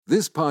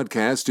This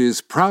podcast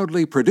is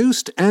proudly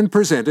produced and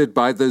presented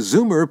by the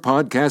Zoomer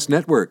Podcast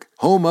Network,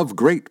 home of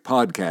great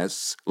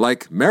podcasts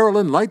like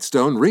Marilyn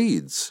Lightstone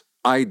Reads,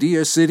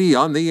 Idea City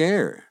on the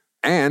Air,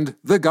 and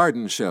The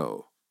Garden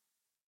Show.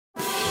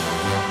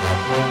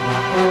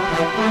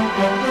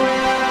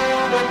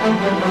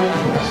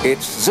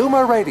 It's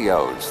Zoomer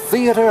Radio's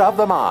Theater of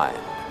the Mind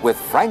with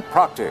Frank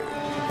Proctor.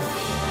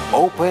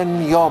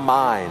 Open your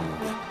mind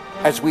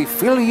as we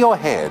fill your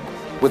head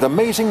with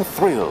amazing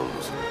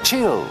thrills,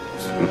 chills,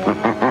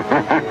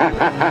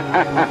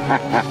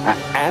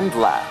 and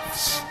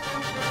laughs.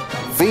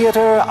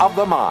 Theater of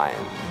the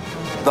Mind.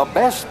 The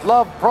best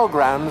love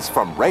programs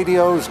from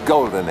radio's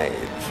golden age.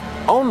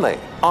 Only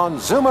on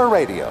Zoomer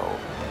Radio.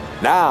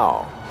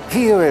 Now,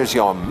 here is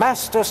your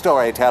master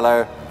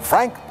storyteller,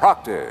 Frank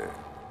Proctor.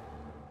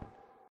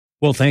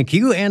 Well, thank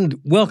you, and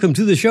welcome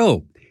to the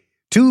show.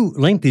 2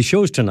 lengthy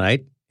shows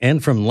tonight,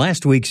 and from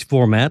last week's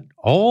format,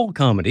 all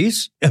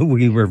comedies,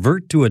 we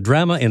revert to a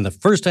drama in the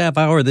first half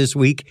hour this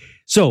week.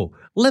 So,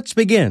 let's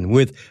begin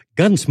with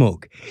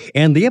Gunsmoke,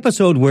 and the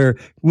episode where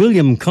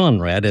William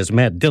Conrad, as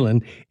Matt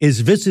Dillon,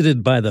 is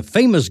visited by the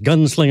famous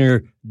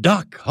gunslinger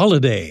Doc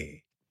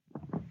Holliday.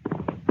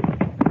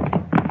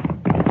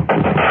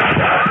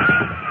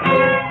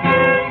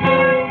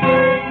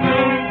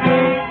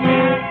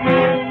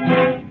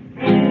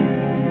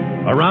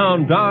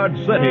 Around Dodge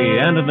City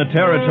and in the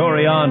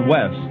territory on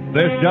west,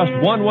 there's just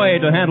one way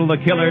to handle the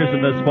killers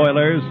and the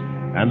spoilers,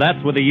 and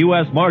that's with the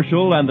U.S.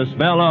 Marshal and the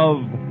smell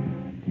of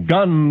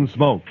gun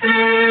smoke.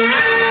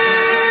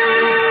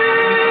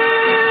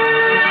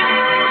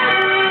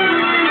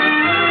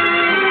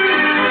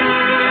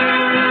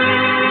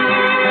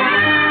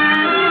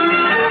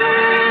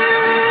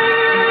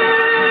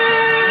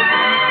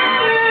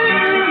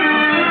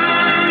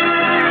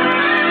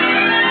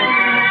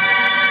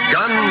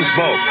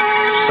 Gunsmoke,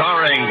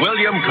 starring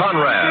William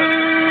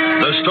Conrad.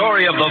 The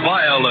story of the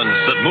violence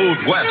that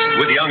moved west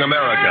with young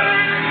America.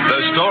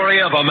 The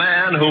story of a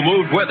man who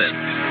moved with it.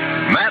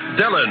 Matt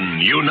Dillon,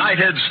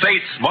 United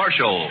States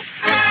Marshal.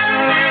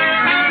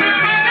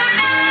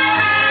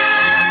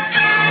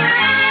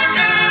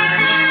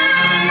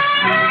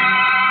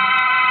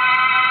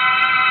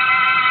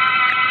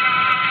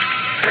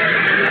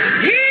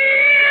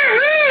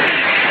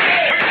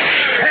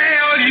 Hey,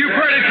 all you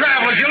pretty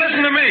travelers, you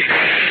listen to me.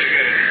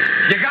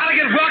 You gotta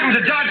get welcome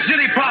to Dodge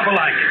City proper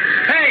like.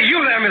 Hey, you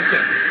there,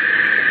 mister.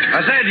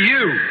 I said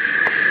you.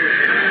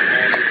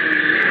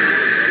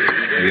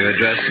 You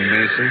addressing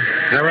me, sir?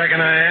 I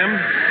reckon I am.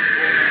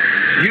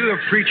 You a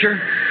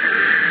preacher?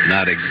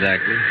 Not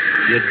exactly.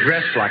 You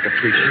dress like a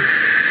preacher.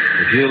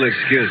 If you'll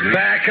excuse me.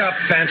 Back up,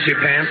 fancy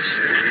pants.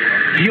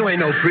 You ain't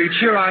no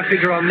preacher. I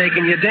figure on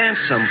making you dance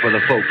some for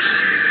the folks.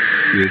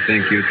 You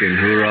think you can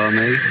hoorah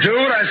me?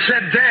 Dude, I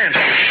said dance.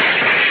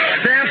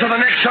 Dance or the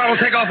next shot will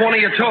take off one of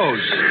your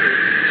toes.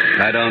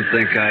 I don't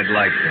think I'd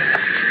like that.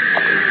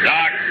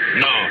 Doc,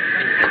 no.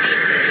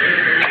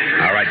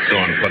 All right,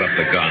 Thorne, put up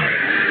the gun.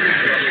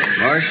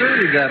 Marshal,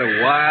 you got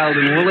a wild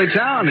and woolly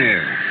town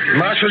here.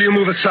 Marshal, you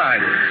move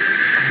aside.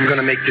 I'm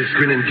gonna make this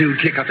grinning dude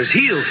kick up his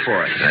heels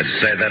for us. I'd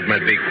say that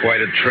might be quite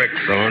a trick,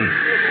 Thorne.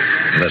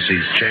 Unless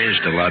he's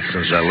changed a lot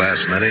since I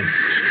last met him.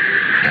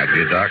 Have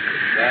you, Doc?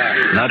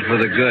 Not for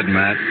the good,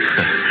 Matt.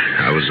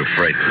 I was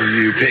afraid.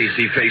 You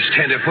pasty-faced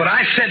tenderfoot.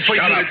 I said for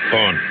you... Shut up,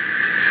 Thorne.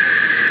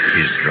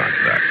 He's drunk,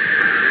 Doc.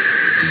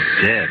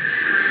 He's dead.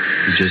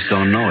 You just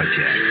don't know it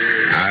yet.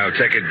 I'll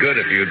take it good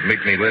if you'd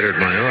meet me later at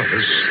my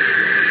office.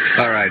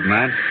 All right,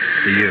 Matt.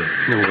 To you.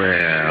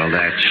 Well,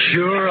 that's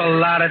sure a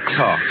lot of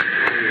talk.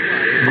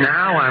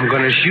 Now I'm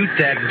going to shoot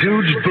that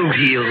dude's boot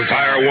heels.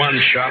 Fire one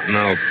shot and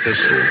I'll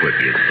pistol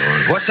whip you,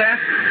 Thorne. What's that?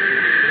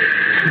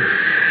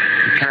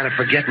 You're kind of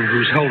forgetting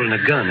who's holding a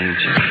gun, ain't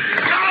you?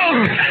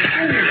 Oh!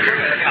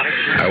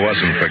 I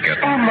wasn't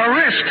forgetting. Oh, my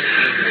wrist.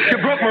 You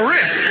broke my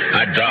wrist.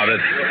 I doubt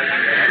it.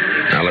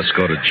 Now let's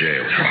go to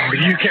jail. Oh,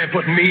 you can't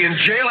put me in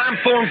jail. I'm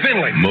Thorne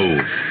Finley.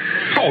 Move.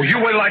 Oh, you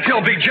wait till I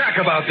tell Big Jack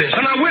about this,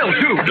 and I will,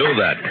 too. Do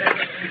that.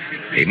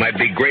 He might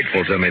be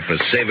grateful to me for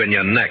saving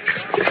your neck.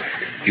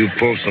 You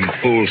pulled some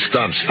fool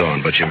stunts,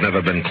 Thorne, but you've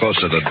never been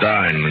closer to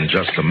dying than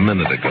just a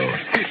minute ago.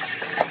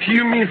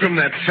 You mean from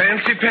that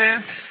fancy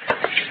pants?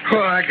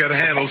 Oh, I could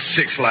handle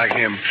 6 like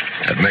him.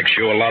 That makes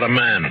you a lot of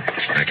man.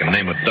 I can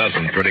name a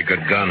dozen pretty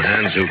good gun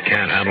hands who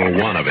can't handle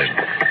one of it.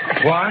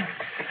 What?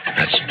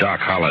 That's Doc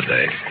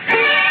Holliday.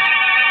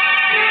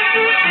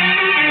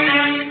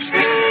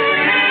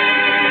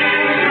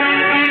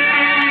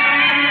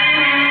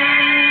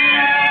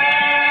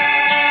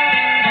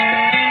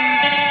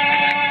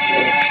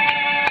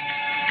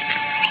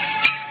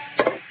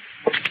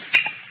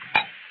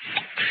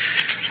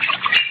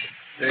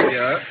 There you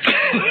are.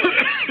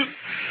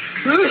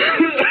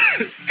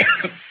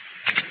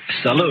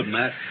 Salute,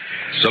 Matt.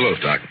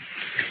 Salute, Doc.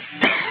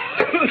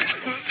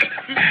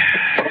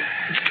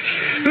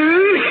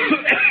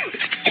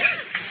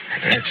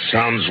 That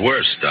sounds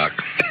worse, Doc.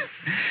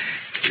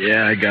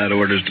 Yeah, I got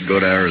orders to go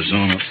to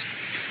Arizona.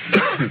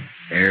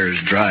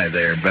 Air's dry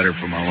there, better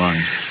for my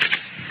lungs.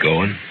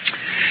 Going?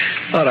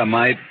 Thought I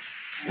might.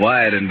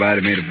 Wyatt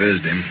invited me to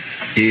visit him.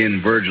 He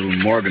and Virgil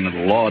and Morgan are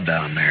the law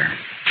down there.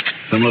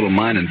 Some little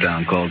mining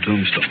town called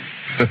Tombstone.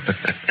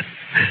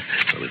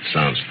 Well, it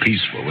sounds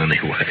peaceful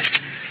anyway.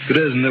 If it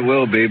isn't, it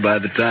will be by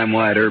the time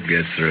Wyatt Earp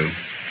gets through.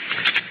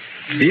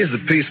 He is the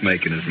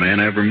peacemakingest man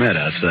I ever met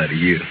outside of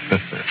you.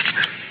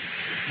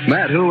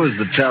 Matt, who was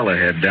the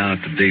tellerhead down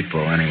at the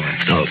depot anyway?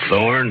 Oh,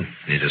 Thorne?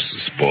 He's just a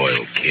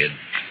spoiled kid.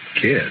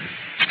 Kid?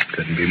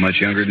 Couldn't be much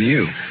younger than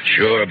you.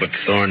 Sure, but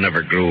Thorne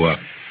never grew up.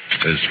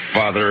 His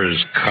father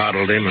has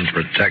coddled him and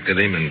protected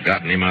him and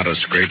gotten him out of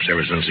scrapes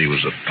ever since he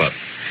was a pup.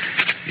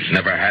 He's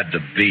never had to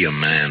be a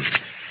man.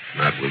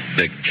 Not with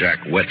Big Jack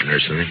wet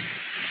nursing him.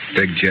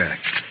 Big Jack?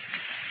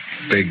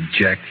 Big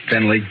Jack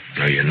Finley?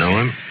 Oh, you know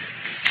him?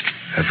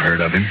 I've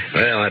heard of him.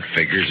 Well, that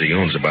figures. He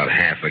owns about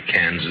half of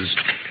Kansas.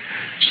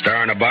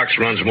 Star in a box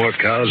runs more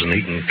cows than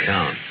he can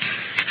count.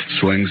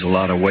 Swings a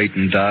lot of weight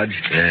in Dodge?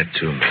 Yeah,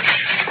 too much.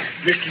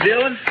 Mr.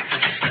 Dillon?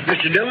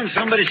 Mr. Dillon,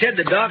 somebody said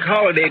that Doc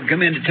Holliday had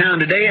come into town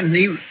today and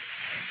he...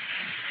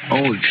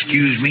 Oh,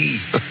 excuse me.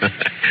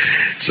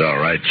 It's all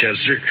right,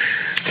 Chester.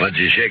 Why don't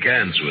you shake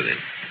hands with him?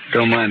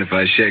 Don't mind if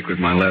I shake with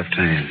my left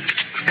hand.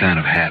 It's kind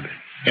of habit.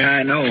 Yeah,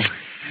 I know.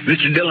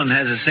 Mr. Dillon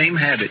has the same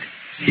habit.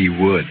 He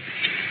would.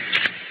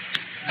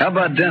 How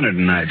about dinner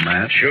tonight,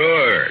 Matt?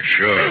 Sure.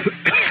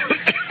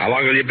 How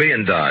long will you be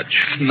in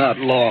Dodge? Not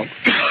long.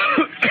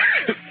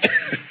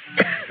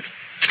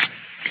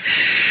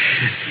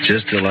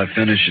 Just till I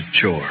finish a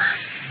chore.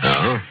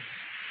 Oh?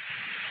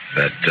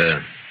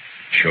 That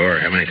chore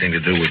have anything to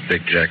do with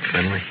Big Jack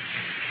Finley?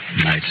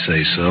 Might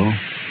say so.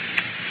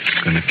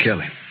 Gonna kill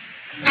him.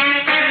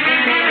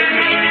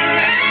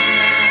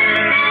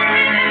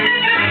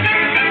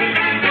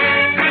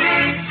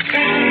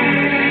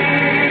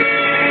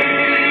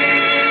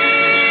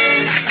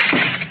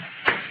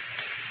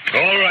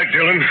 All right,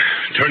 Dillon.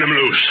 Turn him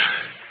loose.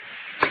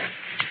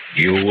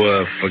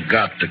 You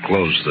forgot to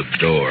close the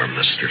door,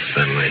 Mr.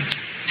 Finley.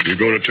 You're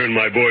going to turn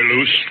my boy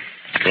loose?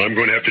 Or I'm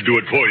going to have to do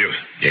it for you.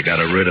 You got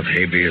a writ of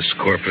habeas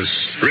corpus?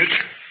 Writ?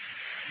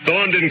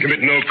 Thorne didn't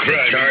commit no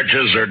crime.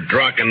 Charges are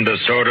drunken,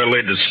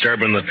 disorderly,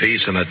 disturbing the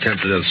peace, and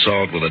attempted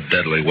assault with a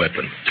deadly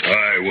weapon.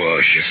 I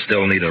was. You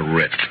still need a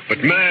writ. But,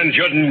 man,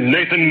 Judd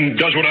Nathan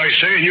does what I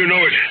say, and you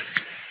know it.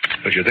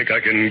 But you think I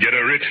can get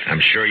a writ? I'm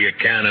sure you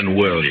can and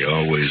will. You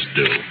always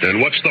do. Then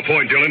what's the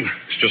point, Dillon?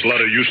 It's just a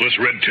lot of useless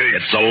red tape.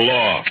 It's the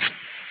law.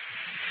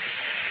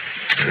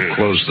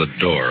 Close the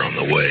door on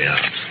the way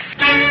out.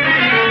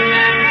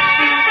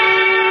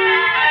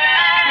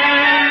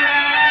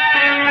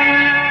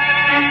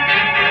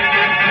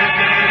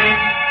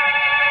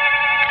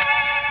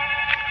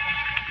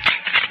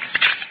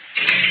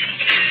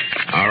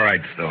 All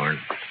right, Thorne.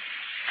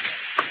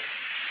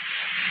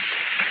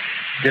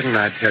 Didn't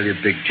I tell you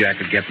Big Jack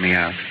would get me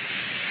out?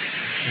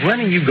 When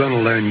are you going to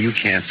learn you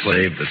can't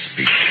Save the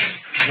speech.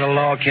 The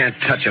law can't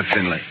touch a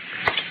Finley.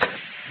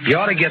 You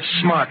ought to get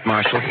smart,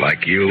 Marshal.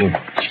 Like you?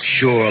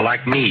 Sure,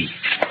 like me.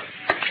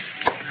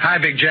 Hi,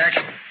 Big Jack.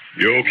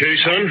 You okay,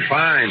 son?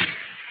 Fine.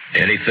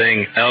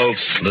 Anything else,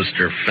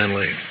 Mr.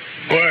 Finley?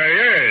 Why,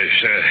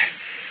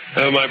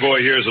 yes. My boy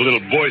here is a little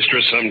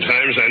boisterous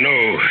sometimes, I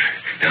know.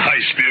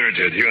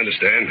 High-spirited, you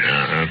understand?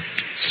 Uh-huh.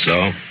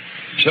 So?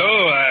 So,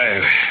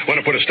 I want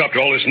to put a stop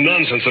to all this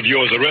nonsense of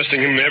yours,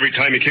 arresting him every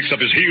time he kicks up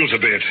his heels a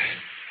bit.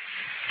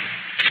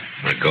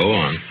 Now, go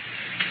on.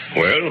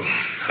 Well,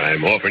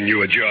 I'm offering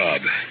you a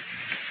job.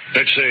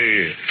 Let's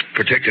say,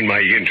 protecting my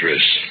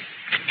interests.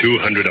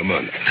 $200 a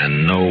month.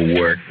 And no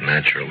work,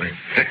 naturally.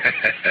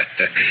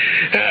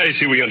 I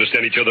see we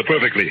understand each other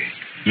perfectly.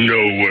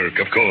 No work,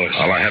 of course.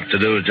 All I have to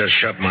do is just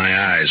shut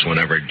my eyes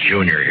whenever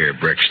Junior here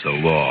breaks the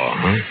law,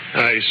 huh?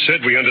 I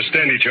said we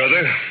understand each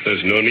other.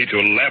 There's no need to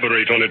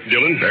elaborate on it,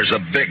 Dillon. There's a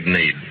big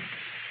need.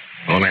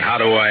 Only how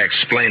do I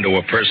explain to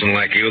a person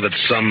like you that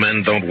some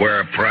men don't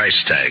wear a price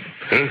tag?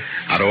 Huh?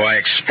 How do I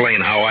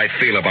explain how I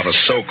feel about a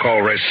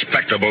so-called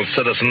respectable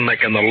citizen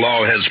making the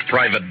law his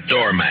private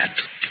doormat?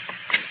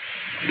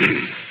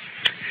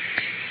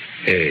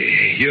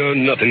 Hey, you're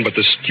nothing but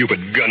the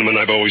stupid gunman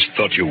I've always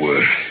thought you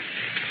were.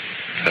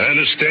 I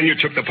understand you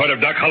took the part of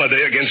Doc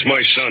Holliday against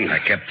my son. I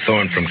kept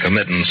Thorne from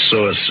committing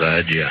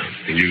suicide, yeah.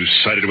 You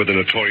sided with a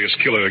notorious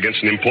killer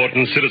against an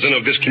important citizen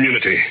of this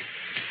community.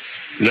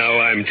 Now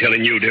I'm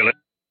telling you, Dillon,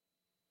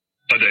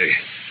 Holliday,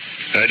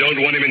 I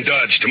don't want him in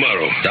Dodge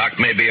tomorrow. Doc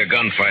may be a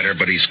gunfighter,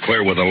 but he's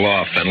clear with the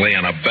law, Finley,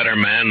 and a better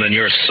man than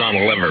your son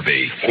will ever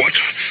be. What?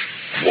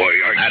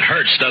 Why, That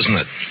hurts, doesn't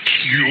it?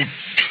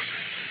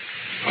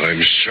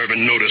 I'm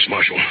serving notice,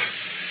 Marshal.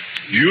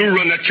 You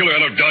run that killer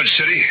out of Dodge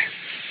City,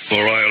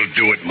 or I'll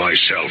do it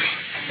myself.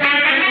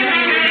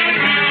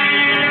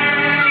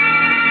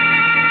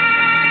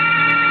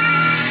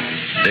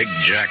 Big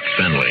Jack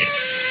Finley,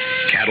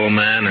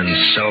 cattleman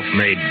and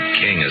self-made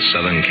king of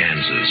southern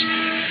Kansas.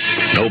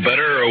 No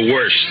better or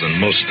worse than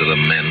most of the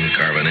men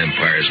carving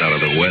empires out of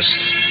the West,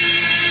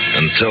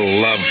 until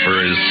love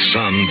for his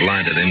son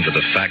blinded him to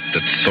the fact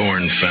that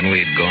Thorne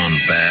Finley had gone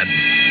bad.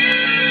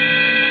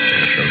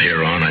 And from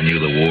here on, I knew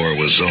the war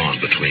was on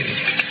between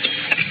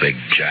Big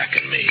Jack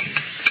and me.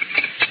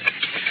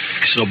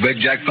 So Big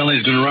Jack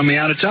Finley's going to run me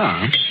out of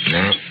town, huh?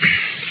 No.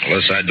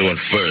 Unless I do it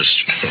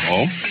first.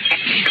 Oh?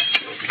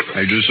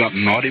 I do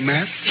something naughty,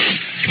 Matt?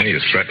 Well, you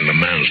threatened a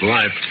man's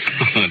life.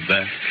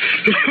 That.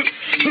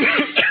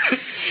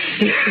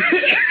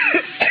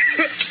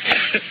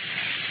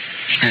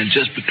 And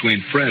just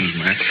between friends,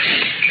 Matt.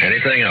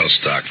 Anything else,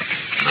 Doc?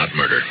 Not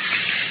murder.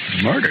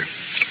 Murder?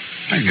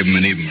 I give him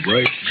an even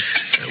break.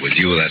 With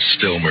you, that's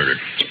still murder.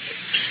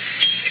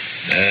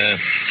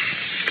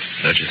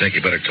 Don't you think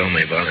you better tell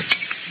me about it?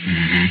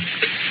 Mm-hmm.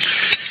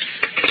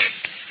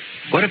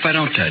 What if I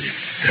don't tell you?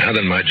 Now,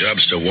 then my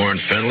job's to warn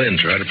Fenley and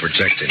try to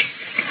protect him.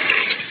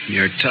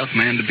 You're a tough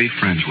man to be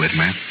friends with,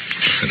 Matt.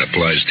 It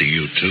applies to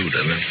you, too,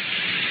 doesn't it?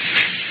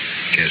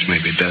 Guess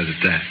maybe it does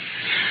at that.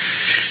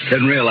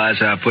 Didn't realize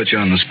how I put you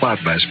on the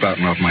spot by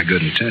spouting off my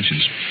good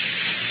intentions.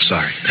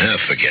 Sorry.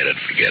 Forget it.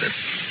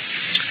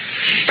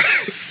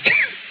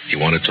 You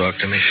want to talk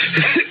to me?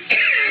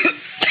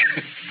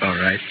 All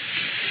right.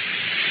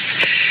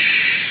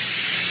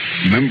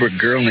 Remember a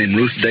girl named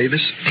Ruth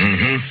Davis?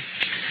 Mm-hmm.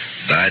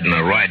 Died in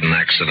a riding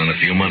accident a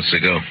few months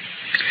ago.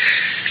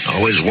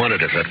 Always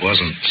wondered if it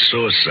wasn't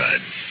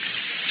suicide.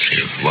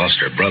 She lost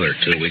her brother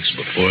 2 weeks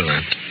before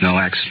that. No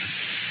accident.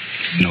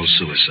 No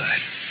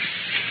suicide.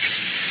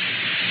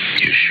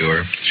 You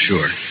sure?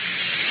 Sure.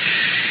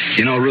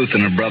 You know, Ruth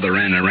and her brother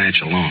ran the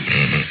ranch alone.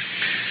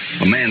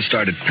 Mm-hmm. A man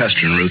started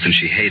pestering Ruth, and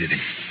she hated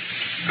him.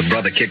 Her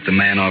brother kicked the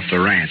man off the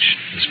ranch.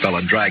 This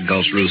fella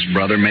dry-gulched Ruth's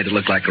brother, made it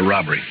look like a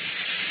robbery.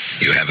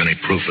 You have any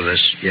proof of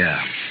this?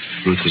 Yeah.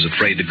 Ruth was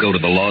afraid to go to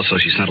the law, so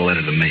she sent a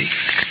letter to me.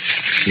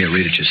 Here,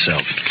 read it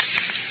yourself.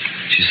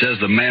 She says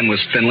the man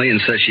was Finley and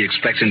says she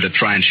expects him to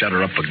try and shut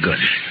her up for good.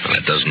 Well,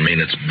 that doesn't mean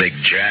it's Big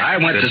Jack. I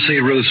went to see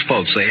Ruth's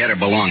folks. They had her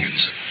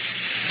belongings.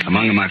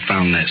 Among them, I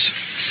found this.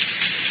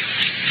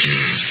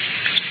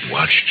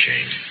 Watch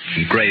chain.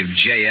 Engraved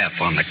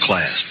JF on the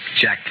clasp.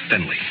 Jack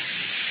Finley.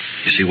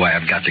 You see why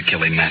I've got to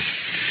kill him, Matt?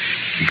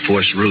 He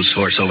forced Ruth's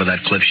horse over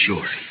that cliff,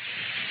 sure.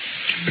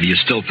 But do you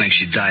still think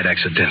she died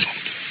accidental?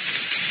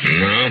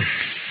 No.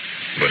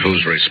 But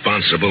who's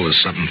responsible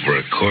is something for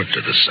a court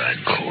to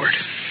decide. Court?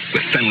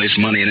 With Finley's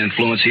money and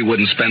influence, he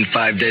wouldn't spend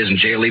 5 days in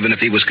jail even if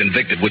he was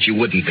convicted, which he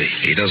wouldn't be.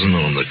 He doesn't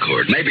own the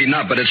court. Maybe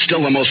not, but it's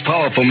still the most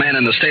powerful man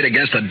in the state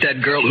against a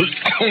dead girl whose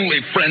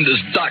only friend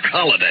is Doc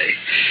Holliday.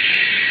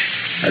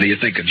 How do you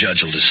think a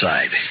judge will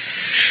decide?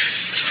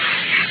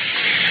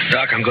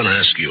 Doc, I'm going to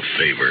ask you a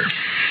favor.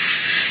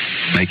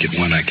 Make it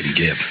one I can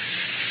give.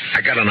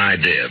 I got an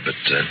idea, but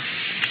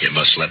you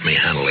must let me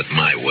handle it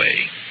my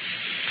way.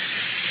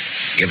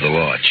 Give the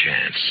law a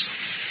chance.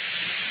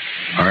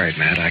 All right,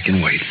 Matt, I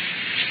can wait.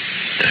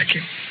 Thank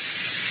you.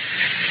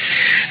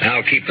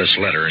 I'll keep this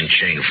letter and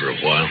chain for a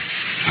while.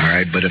 All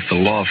right, but if the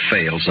law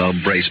fails, I'll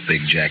brace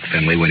Big Jack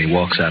Finley when he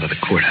walks out of the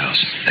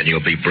courthouse. And you'll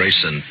be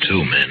bracing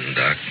 2 men,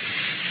 Doc.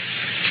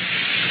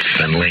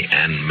 Finley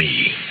and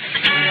me.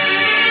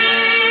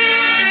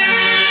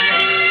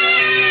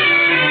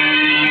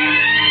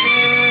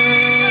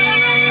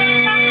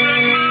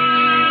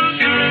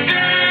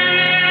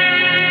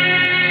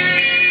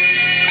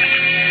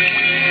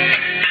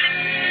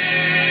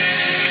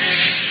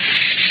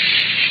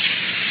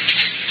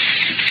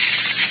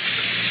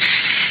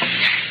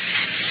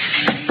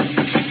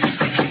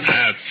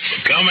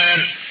 Come in.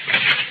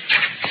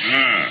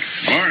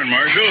 Morning,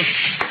 Marshal.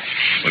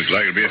 Looks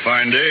like it'll be a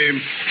fine day.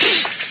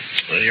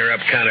 Well, you're up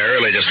kind of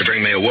early just to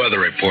bring me a weather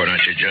report,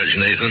 aren't you, Judge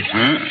Nathan?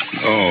 Huh?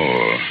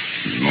 Oh,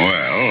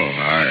 well,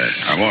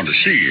 I want to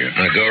see you.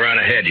 Now, go right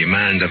ahead. You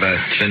mind if I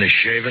finish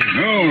shaving?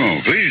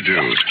 No, please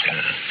do.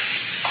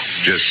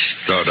 Just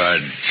thought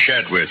I'd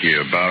chat with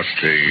you about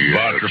the...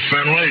 Dr.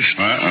 Finley's?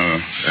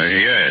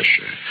 Yes.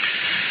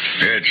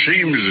 It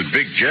seems that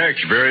Big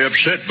Jack's very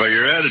upset by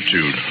your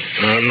attitude.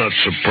 I'm not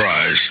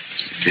surprised.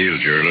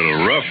 Feels you're a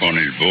little rough on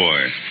his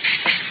boy.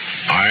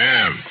 I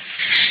am.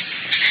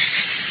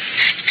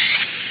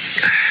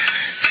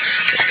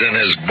 But then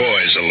his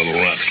boy's a little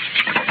rough.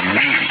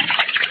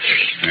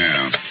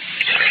 Yeah.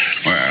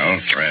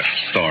 Well, perhaps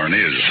Thorne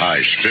is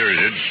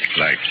high-spirited,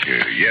 like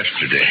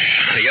yesterday.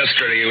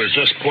 Yesterday he was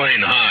just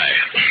plain high.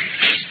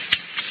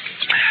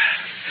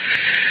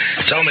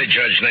 Tell me,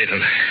 Judge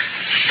Nathan,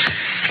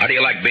 how do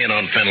you like being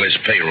on Finley's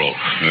payroll?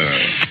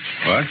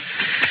 What?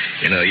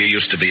 You know, you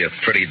used to be a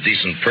pretty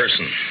decent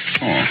person.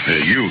 Oh,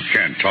 you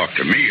can't talk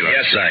to me like...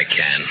 Yes, I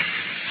can.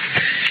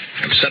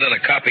 I'm sending a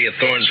copy of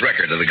Thorne's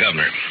record to the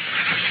governor.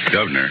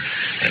 Governor?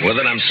 And with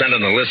it, I'm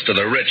sending a list of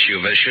the writs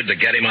you've issued to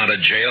get him out of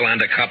jail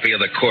and a copy of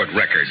the court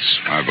records.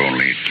 I've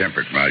only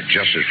tempered my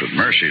justice with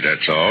mercy,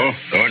 that's all.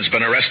 Thorne's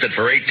been arrested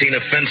for 18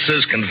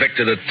 offenses,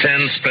 convicted of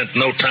 10, spent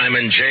no time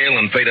in jail,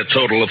 and paid a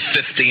total of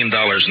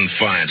 $15 in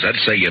fines. I'd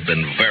say you've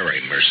been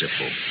very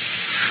merciful.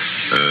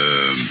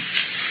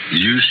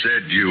 You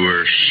said you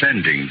were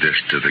sending this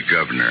to the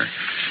governor.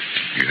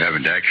 You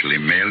haven't actually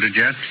mailed it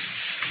yet?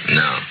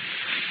 No.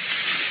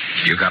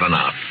 You got an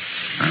out.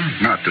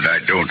 Not that I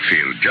don't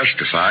feel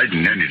justified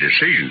in any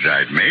decisions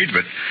I've made,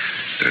 but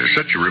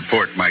such a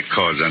report might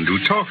cause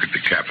undue talk at the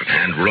Capitol.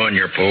 And ruin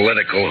your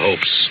political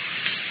hopes.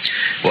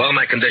 Well,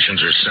 my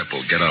conditions are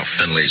simple. Get off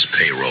Finley's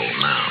payroll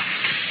now.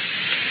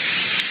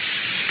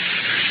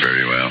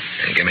 Very well.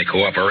 And give me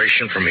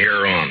cooperation from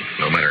here on,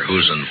 no matter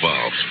who's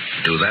involved.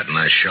 Do that and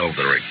I shelve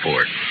the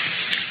report.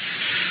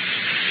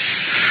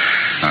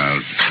 I'll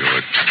do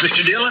it.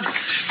 Mr. Dillon,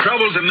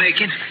 trouble's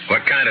a-making.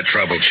 What kind of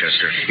trouble,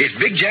 Chester? It's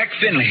Big Jack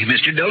Finley,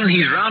 Mr. Dillon.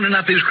 He's rounding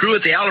up his crew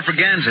at the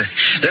Alfraganza.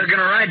 They're going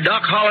to ride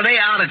Doc Holliday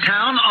out of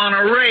town on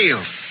a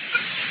rail.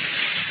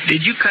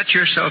 Did you cut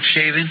yourself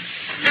shaving?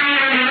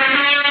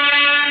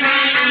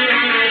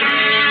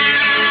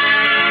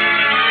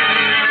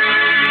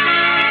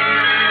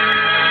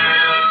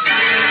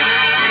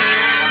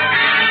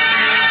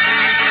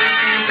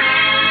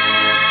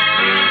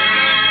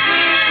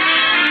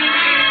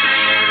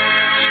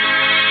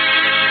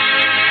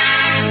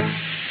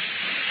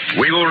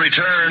 We will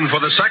return for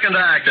the second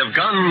act of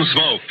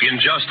Gunsmoke in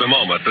just a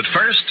moment. But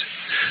first,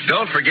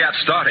 don't forget,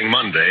 starting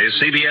Monday,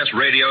 CBS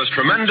Radio's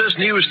tremendous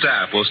news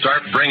staff will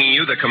start bringing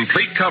you the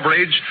complete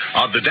coverage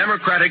of the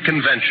Democratic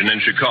Convention in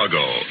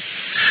Chicago.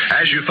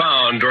 As you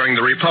found during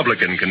the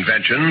Republican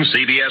Convention,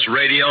 CBS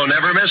Radio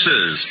never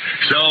misses.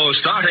 So,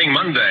 starting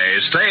Monday,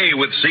 stay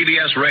with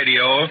CBS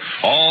Radio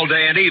all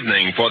day and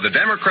evening for the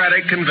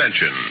Democratic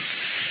Convention.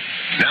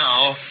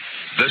 Now,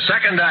 the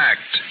second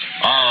act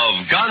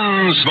of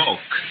Gunsmoke.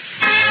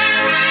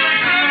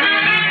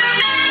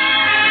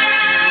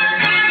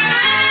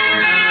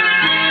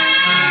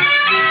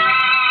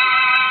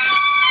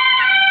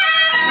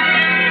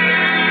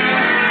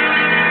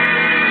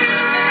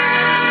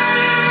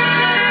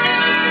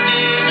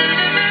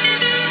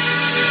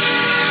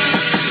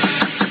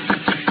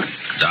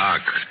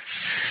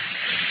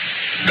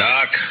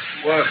 Doc.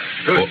 What?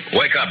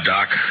 Wake up,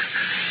 Doc.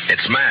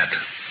 It's Matt.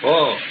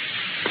 Oh.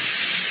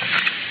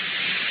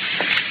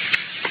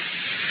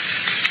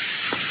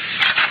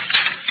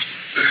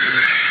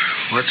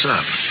 What's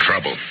up?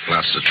 Trouble.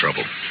 Lots of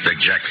trouble. Big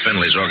Jack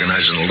Finley's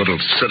organizing a little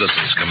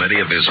citizens committee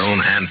of his own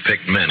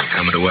hand-picked men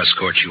coming to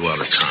escort you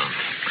out of town.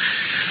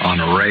 On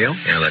a rail?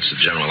 Yeah, that's the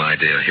general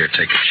idea. Here,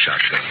 take a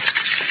shotgun.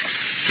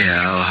 Yeah,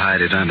 I'll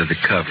hide it under the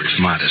covers,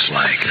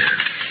 modest-like. There.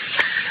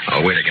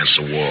 I'll wait against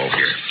the wall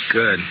here.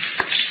 Good.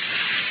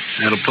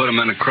 That'll put them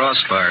in a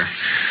crossfire.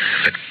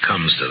 If it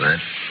comes to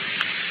that.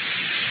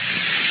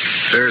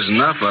 There's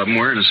enough of them,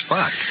 we're in a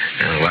spot.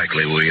 Yeah,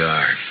 likely we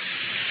are.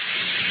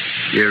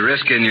 You're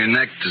risking your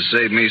neck to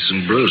save me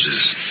some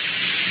bruises.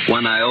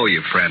 One I owe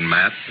you, friend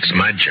Matt. It's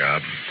my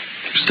job.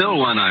 Still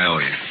one I owe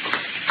you.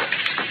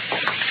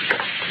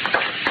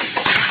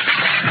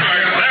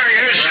 There he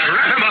is.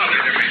 Wrap him up.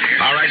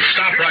 All right,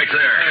 stop right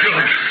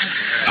there.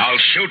 I'll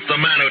shoot the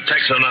man who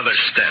takes another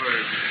step.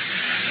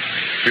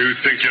 You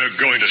think you're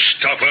going to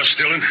stop us,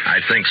 Dillon? I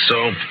think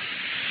so.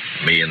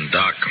 Me and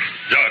Doc.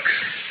 Doc.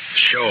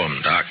 Show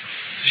him, Doc.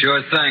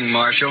 Sure thing,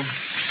 Marshal.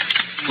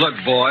 Look,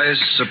 boys,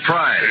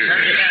 surprise.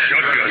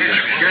 Shotgun.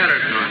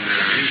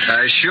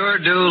 I sure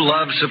do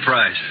love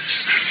surprises.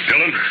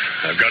 Dillon,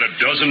 I've got a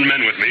dozen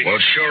men with me. Well,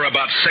 sure,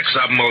 about 6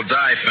 of them will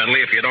die,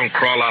 Finley, if you don't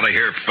crawl out of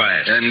here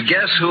fast. And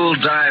guess who'll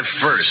die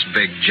first,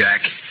 Big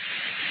Jack?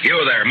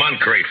 You there,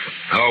 Moncrief.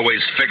 I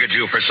always figured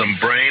you for some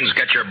brains.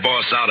 Get your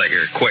boss out of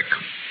here, quick.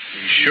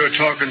 Sure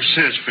talking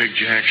sense, Big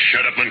Jack.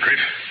 Shut up, Moncrief.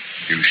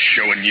 You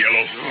showing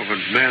yellow. Oh, but,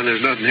 man,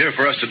 there's nothing here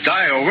for us to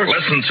die over.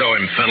 Listen to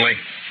him, Finley.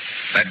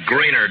 That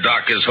greener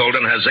Doc is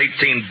holding has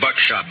 18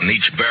 buckshot in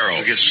each barrel.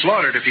 He'll get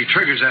slaughtered if he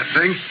triggers that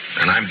thing.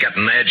 And I'm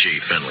getting edgy,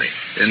 Finley.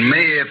 And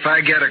me, if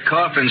I get a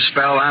coughing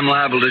spell, I'm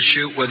liable to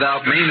shoot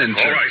without meaning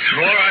to. All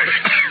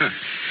right.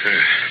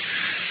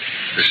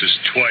 This is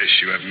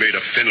twice you have made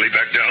a Finley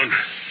back down.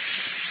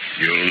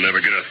 You'll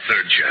never get a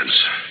third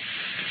chance.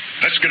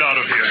 Let's get out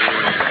of here.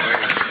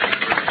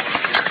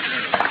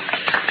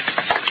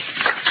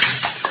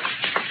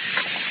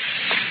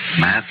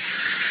 Matt,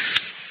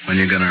 when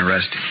you going to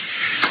arrest him?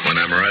 When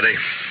I'm ready.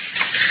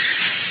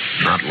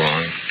 Not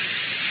long.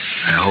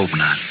 I hope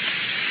not.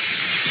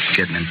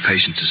 Getting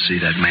impatient to see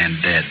that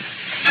man dead.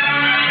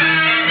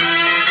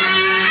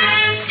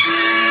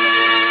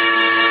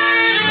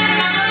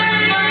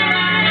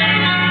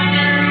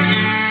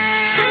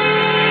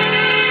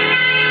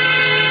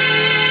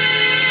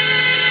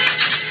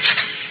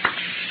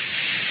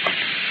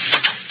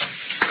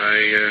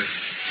 I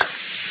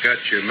got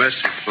your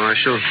message,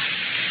 Marshal.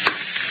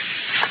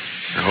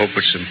 I hope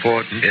it's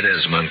important. It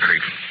is,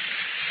 Moncrief.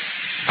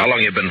 How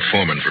long you been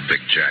foreman for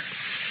Big Jack?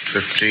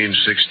 15,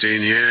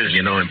 16 years. And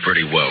you know him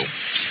pretty well.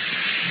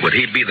 Would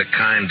he be the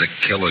kind to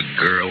kill a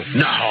girl?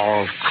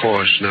 No, of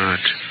course not.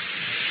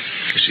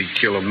 Guess he'd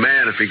kill a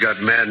man if he got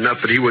mad enough,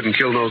 but he wouldn't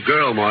kill no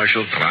girl,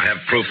 Marshal. Well, I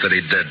have proof that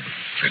he did.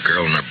 A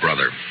girl and her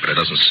brother, but it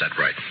doesn't set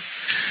right.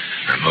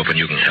 I'm hoping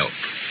you can help.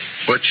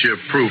 What's your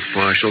proof,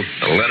 Marshal?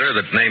 The letter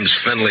that names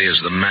Finley as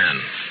the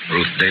man.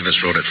 Ruth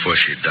Davis wrote it before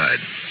she died.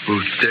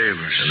 Ruth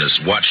Davis. And this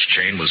watch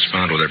chain was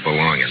found with her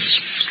belongings.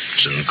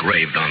 It's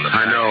engraved on the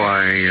back. I know.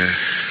 I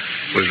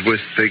was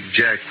with Big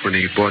Jack when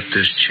he bought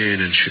this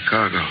chain in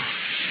Chicago.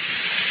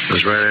 It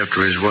was right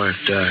after his wife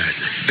died.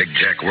 Big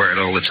Jack wear it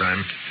all the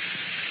time?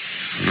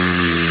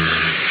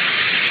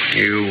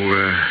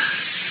 You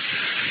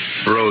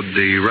rode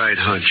the right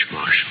hunch,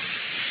 Marshal.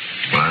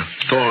 What?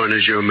 Thorne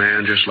is your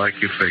man, just like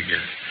you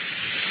figured.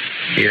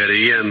 He had a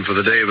yen for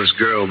the Davis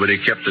girl, but he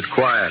kept it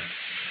quiet.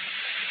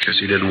 Guess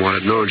he didn't want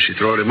it known she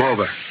throwed him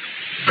over.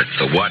 But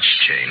the watch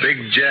chain.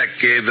 Big Jack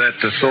gave that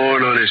to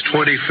Thorne on his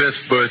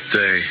 25th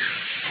birthday.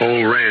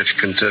 Whole ranch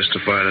can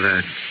testify to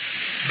that.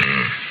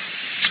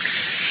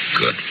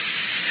 Good.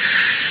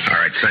 All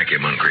right, thank you,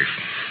 Moncrief.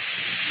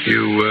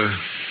 You,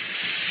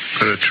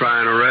 gonna try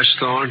and arrest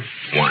Thorne?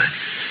 Why?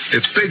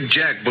 If Big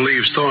Jack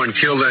believes Thorne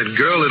killed that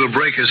girl, it'll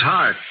break his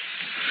heart.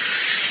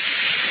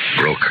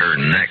 Broke her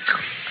neck.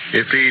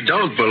 If he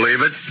don't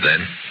believe it,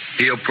 Then?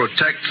 he'll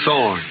protect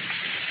Thorne.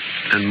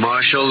 And,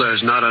 Marshal,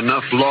 there's not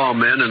enough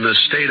lawmen in the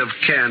state of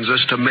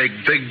Kansas to make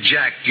Big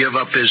Jack give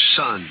up his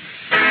son.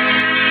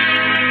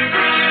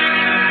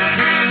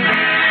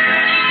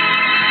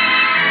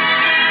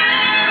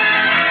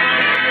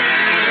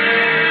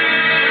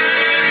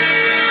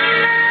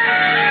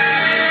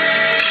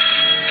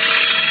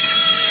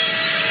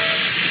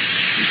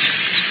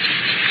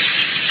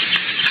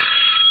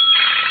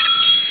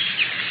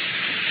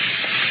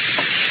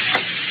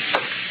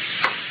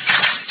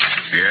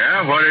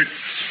 Yeah, what it...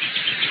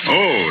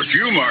 Oh, it's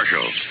you,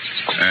 Marshal.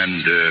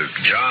 And,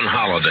 John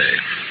Holliday.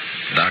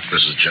 Doc,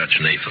 this is Judge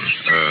Nathan.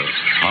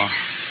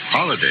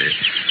 Holiday?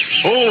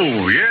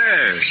 Oh,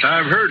 yes,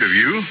 I've heard of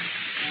you.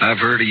 I've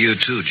heard of you,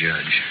 too,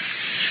 Judge.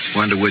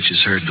 Wonder which has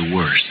heard the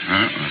worst.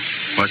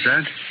 What's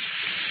that?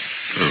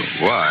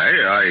 Why,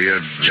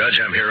 Judge,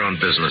 I'm here on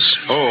business.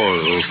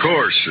 Oh, of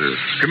course.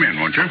 Come in,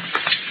 won't you?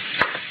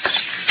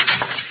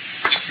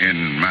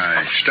 In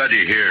my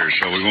study here,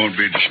 so we won't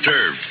be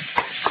disturbed.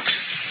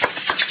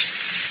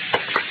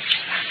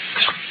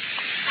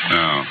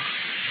 Now,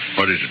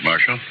 what is it,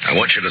 Marshal? I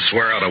want you to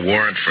swear out a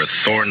warrant for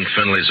Thorne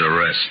Finley's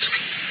arrest.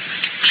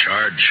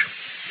 Charge,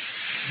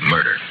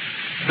 murder.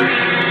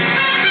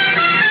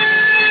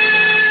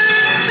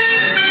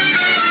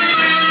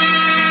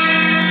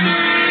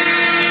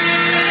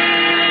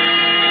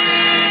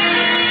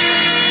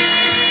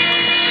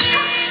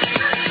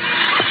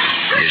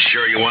 You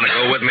sure you want to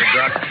go with me,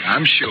 Doc?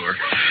 I'm sure.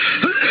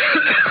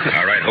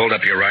 All right, hold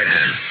up your right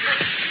hand.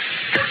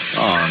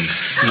 Oh,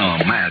 no,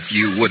 Matt,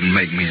 you wouldn't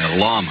make me a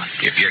lawman.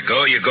 If you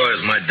go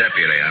as my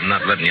deputy. I'm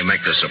not letting you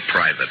make this a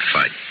private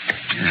fight.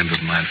 And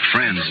with my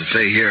friends, if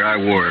they hear I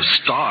wore a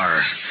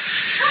star...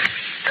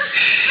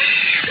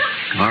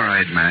 All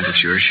right, Matt,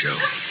 it's your show.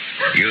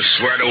 You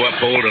swear to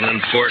uphold and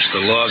enforce the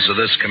laws of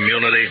this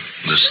community,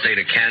 the state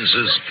of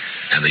Kansas,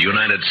 and the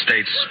United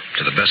States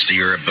to the best of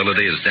your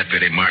ability as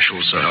deputy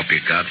marshal, so help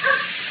you God?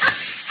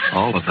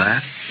 All of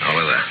that? All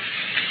of that.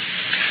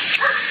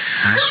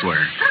 I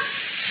swear.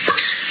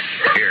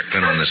 Here,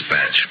 pin on this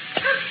badge.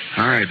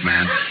 All right,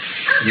 man.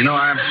 You know,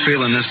 I'm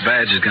feeling this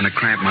badge is going to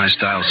cramp my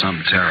style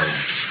something terrible.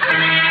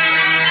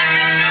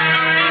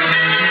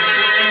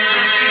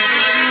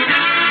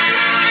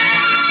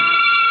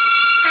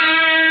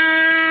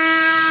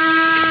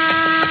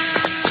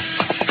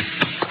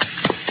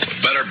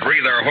 We better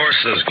breathe our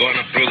horses going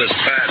up through this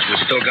pass. We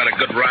still got a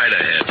good ride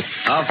ahead.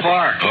 How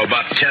far? Oh,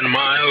 about 10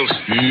 miles.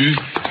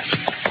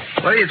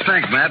 What do you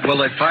think, Matt? Will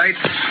they fight?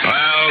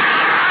 Well...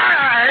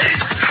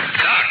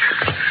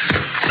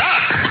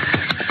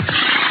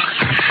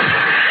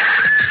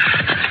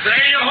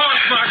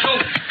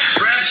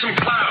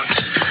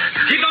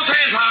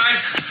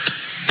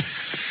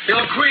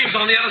 Queen's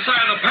on the other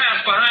side of the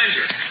pass behind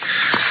you.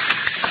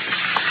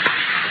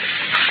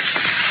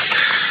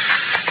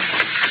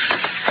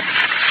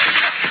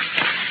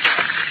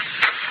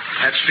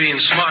 That's being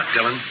smart,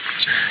 Dillon.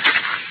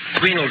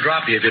 Queen will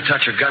drop you if you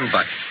touch her gun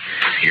butt.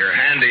 You're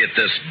handy at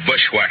this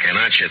bushwhacking,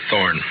 aren't you,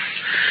 Thorne?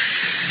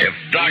 If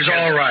Doc... He's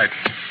all right.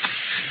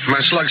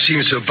 My slug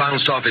seems to have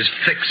bounced off his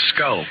thick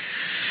skull.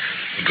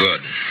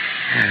 Good.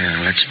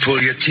 Yeah, let's pull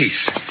your teeth.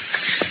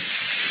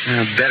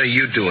 Better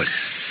you do it.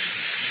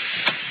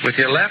 With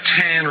your left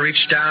hand,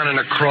 reach down and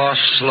across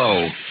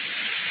slow.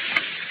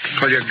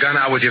 Pull your gun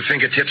out with your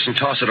fingertips and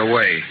toss it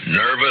away.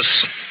 Nervous?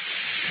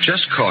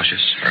 Just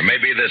cautious. Or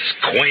maybe this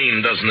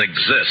Queen doesn't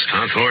exist,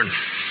 huh, Thorne?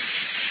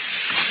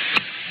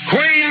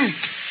 Queen!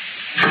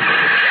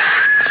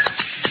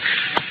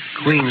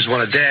 Queen's one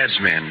of Dad's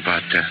men,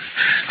 but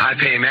I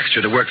pay him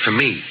extra to work for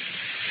me.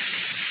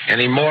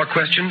 Any more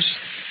questions?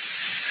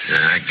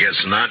 I guess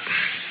not.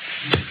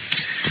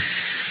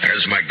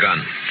 There's my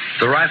gun.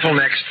 The rifle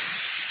next.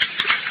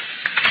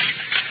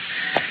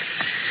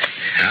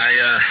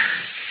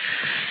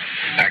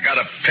 I got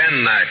a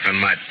penknife in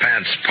my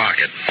pants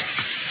pocket.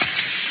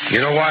 You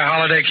know why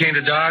Holliday came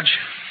to Dodge?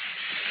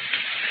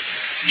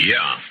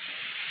 Yeah.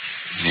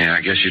 Yeah,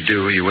 I guess you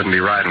do. You wouldn't be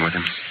riding with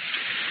him.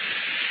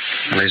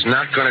 Well, he's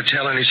not going to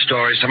tell any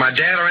stories to my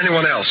dad or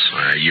anyone else.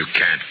 You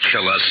can't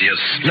kill us, you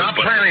stupid... Not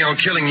planning on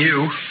killing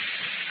you.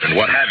 And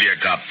what have you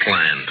got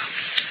planned?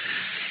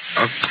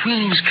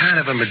 Queen's kind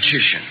of a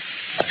magician.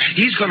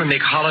 He's going to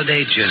make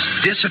Holliday just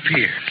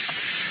disappear.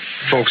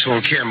 Folks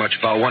won't care much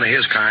about one of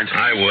his kind.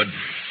 I would.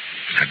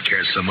 I'd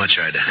care so much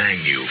I'd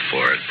hang you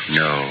for it.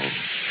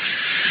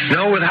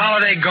 No, with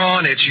Holliday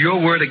gone, it's your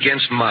word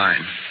against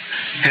mine.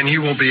 And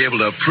you won't be able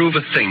to approve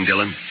a thing,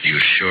 Dillon. You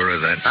sure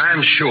of that?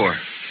 I'm sure.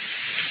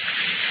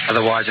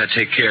 Otherwise, I'd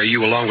take care of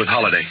you along with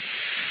Holiday.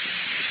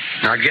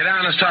 Now get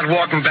on and start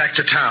walking back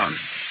to town.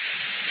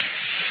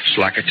 It's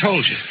like I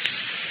told you.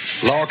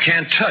 Law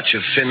can't touch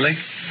a Finley.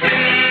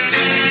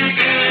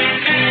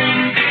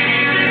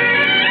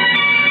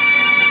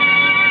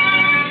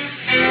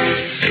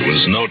 It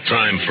was no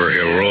time for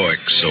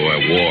heroics, so I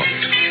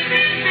walked.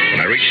 When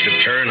I reached a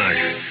turn,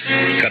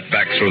 I cut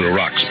back through the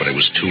rocks, but it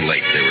was too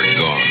late. They were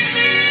gone.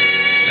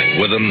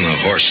 And with them, the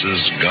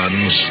horses,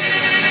 guns,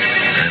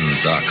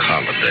 and Doc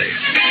Holliday.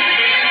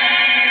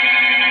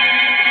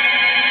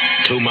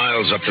 2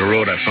 miles up the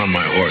road, I found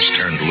my horse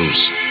turned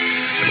loose.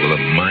 And with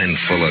a mind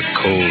full of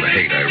cold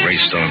hate, I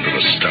raced on to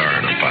the Star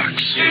in a box.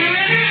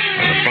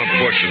 On the front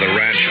porch of the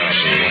ranch house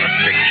was one of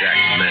Big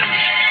Jack's men.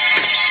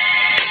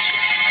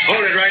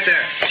 Hold it right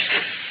there.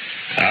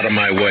 Out of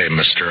my way,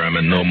 mister. I'm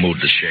in no mood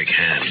to shake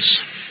hands.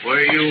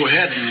 Where you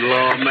heading,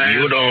 lawman?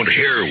 You don't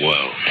hear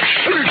well.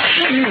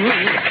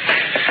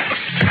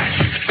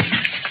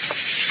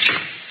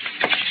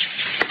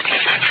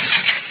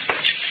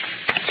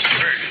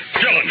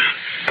 Dillon.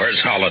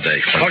 Where's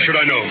Holiday? How should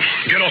I know?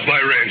 Get off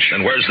my ranch.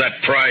 And where's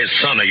that prize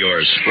son of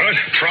yours? What?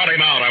 Trot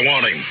him out. I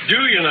want him.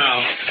 Do you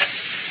now?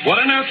 What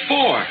on earth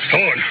for?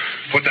 Thorne,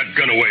 put that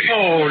gun away.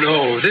 Oh,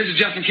 no. This is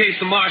just in case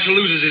the marshal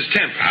loses his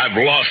temper. I've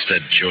lost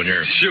it,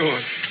 Junior.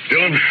 Sure.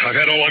 Dillon, I've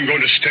had all I'm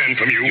going to stand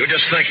from you. You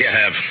just think you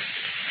have.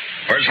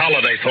 Where's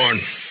Holiday, Thorne?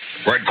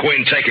 Where'd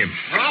Queen take him?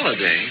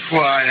 Holiday?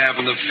 Why, I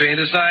haven't the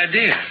faintest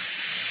idea.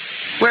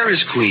 Where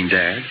is Queen,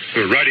 Dad?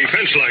 Riding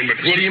fence line, but...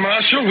 See,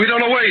 Marshal, we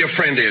don't know where your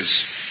friend is.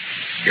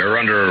 You're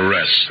under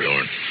arrest,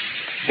 Thorne.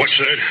 What's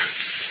that?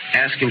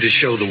 Ask him to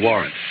show the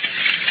warrant.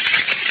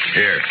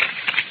 Here.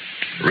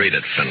 Read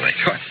it, Finley.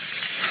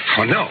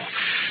 Oh, no.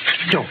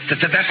 No,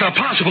 that's not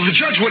possible. The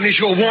judge wouldn't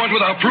issue a warrant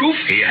without proof.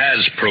 He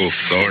has proof,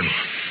 Thorne.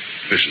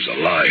 This is a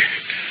lie.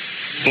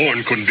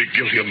 Thorne couldn't be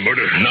guilty of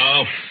murder.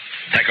 No.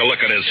 Take a look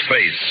at his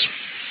face.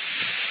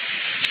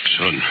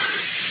 Son.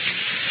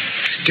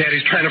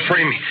 Daddy's trying to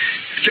frame me.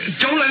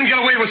 Don't let him get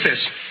away with this.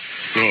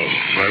 No,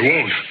 I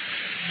won't.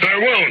 I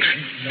won't.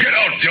 Get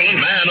out, Dillon.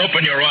 Man,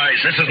 open your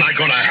eyes. This is not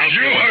going to help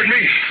You heard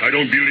me. I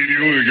don't believe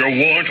you, your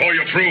warrant, or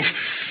your proof.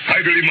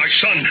 I believe my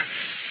son.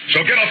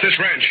 So get off this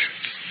ranch.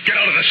 Get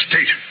out of the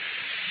state.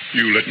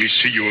 You let me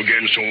see you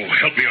again, so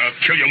help me, I'll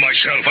kill you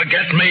myself.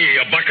 Forget me.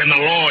 You're bucking the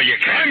law. You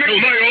can't I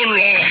make my own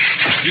law.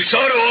 So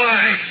do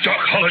I.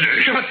 Doc Holliday.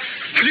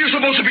 But you're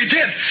supposed to be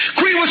dead.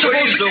 Queen was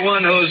supposed to... the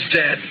one who's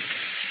dead.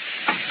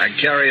 I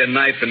carry a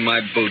knife in my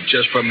boot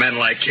just for men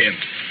like him.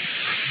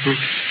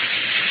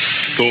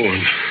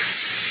 Thorne,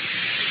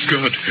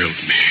 God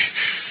help me.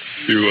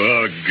 You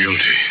are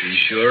guilty. He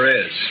sure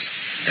is.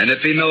 And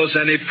if he knows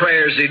any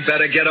prayers, he'd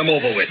better get them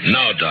over with.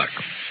 No, Doc.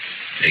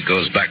 He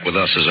goes back with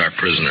us as our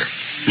prisoner.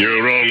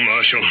 You're wrong,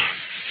 Marshal.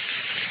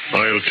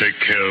 I'll take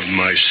care of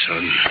my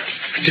son.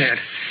 Dad,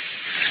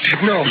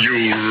 no.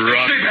 You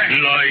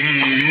rotten,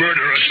 lying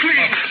murderer.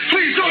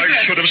 Please don't, I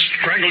Dad. should have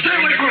strangled you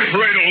in the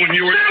cradle when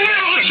you were...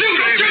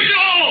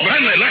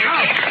 Finley, look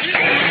out!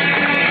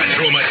 I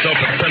threw myself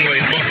at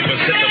Finley and both of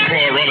us hit the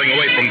floor, rolling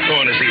away from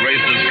Thorne as he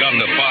raised his gun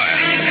to fire.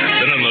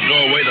 Then in the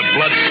doorway, the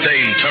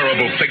blood-stained,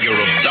 terrible figure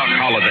of Doc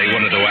Holliday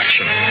went into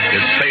action.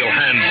 His pale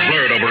hands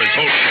blurred over his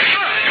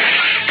holster.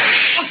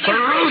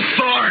 Ruth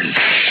Thorne!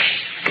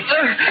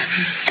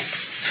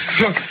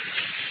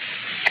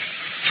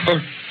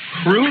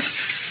 Ruth?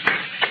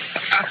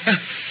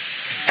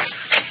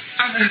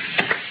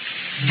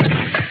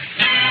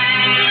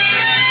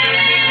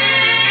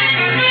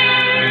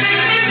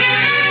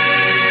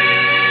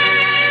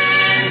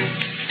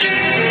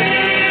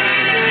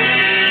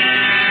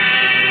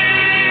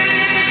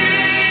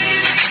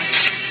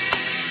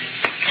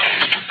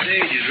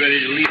 Ready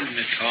to leave,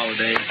 Mr.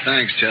 Holliday.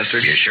 Thanks, Chester.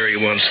 You sure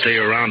you want to stay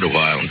around a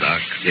while,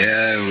 Doc?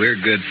 Yeah, we're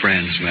good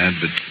friends, Matt,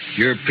 but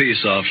you're a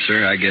peace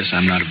officer. I guess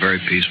I'm not a very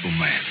peaceful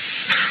man.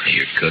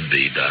 You could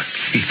be, Doc.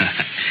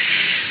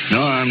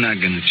 No, I'm not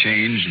going to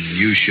change, and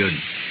you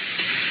shouldn't.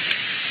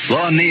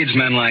 Law needs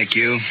men like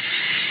you.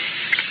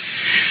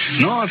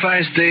 No, if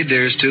I stayed,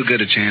 there's too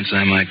good a chance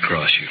I might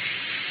cross you.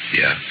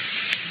 Yeah?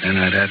 Then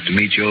I'd have to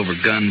meet you over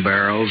gun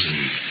barrels,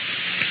 and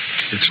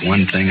it's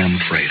one thing I'm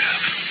afraid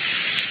of.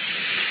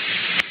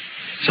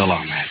 So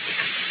long, Matt.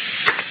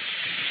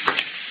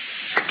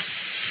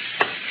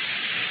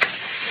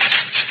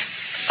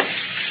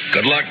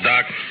 Good luck,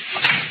 Doc.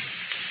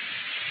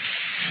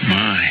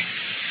 My.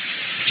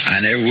 I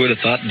never would have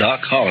thought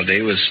Doc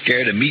Holliday was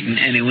scared of meeting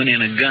anyone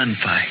in a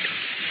gunfight.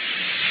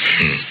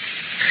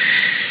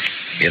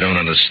 You don't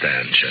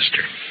understand,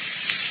 Chester.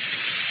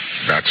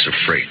 Doc's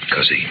afraid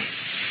because he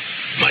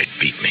might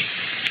beat me.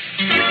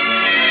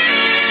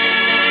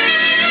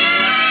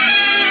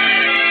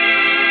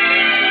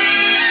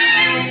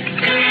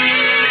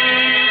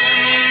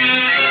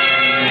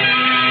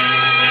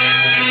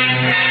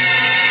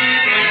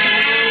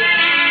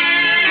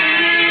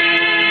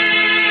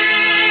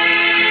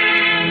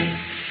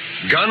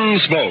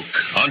 Gunsmoke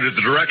under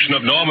the direction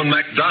of Norman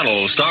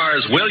MacDonald,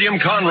 stars William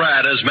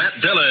Conrad as Matt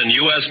Dillon,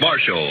 U.S.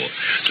 Marshal.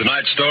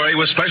 Tonight's story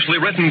was specially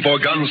written for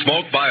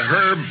Gunsmoke by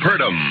Herb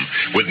Purdom,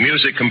 with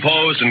music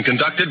composed and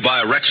conducted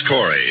by Rex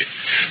Corey.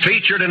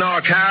 Featured in our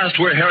cast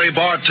were Harry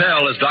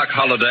Bartell as Doc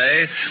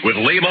Holliday, with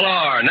Lee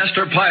Millar,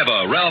 Nestor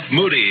Paiva, Ralph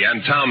Moody,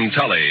 and Tom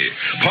Tully.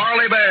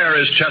 Parley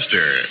Bear is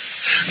Chester.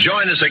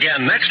 Join us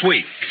again next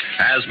week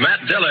as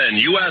Matt Dillon,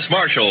 U.S.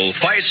 Marshal,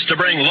 fights to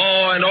bring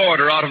law and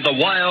order out of the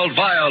wild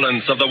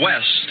violence of the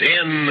West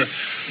in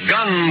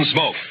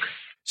Gunsmoke.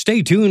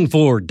 Stay tuned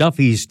for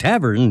Duffy's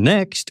Tavern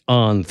next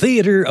on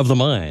Theater of the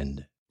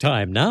Mind.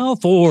 Time now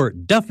for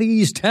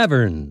Duffy's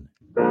Tavern.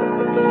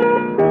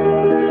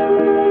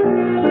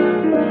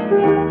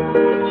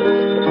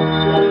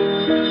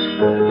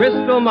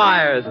 Bristol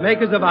Myers,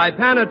 makers of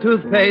Ipana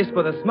toothpaste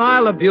for the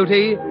smile of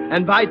beauty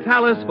and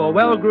Vitalis for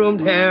well-groomed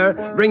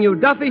hair, bring you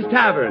Duffy's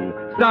Tavern,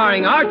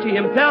 starring Archie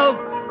himself,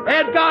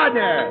 Ed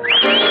Gardner.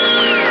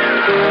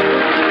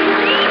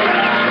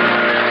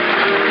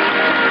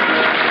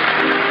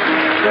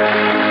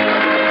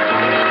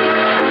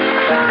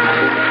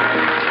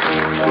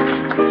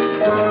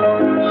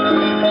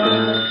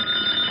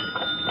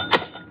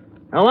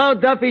 Hello,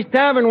 Duffy's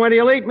Tavern. Where do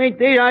you eat meat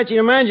to eat? Archie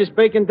the manager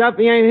speaking.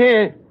 Duffy ain't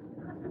here.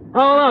 Oh,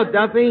 hello,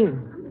 Duffy.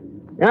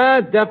 Yeah,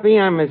 Duffy,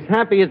 I'm as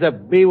happy as a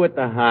bee with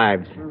the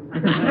hives.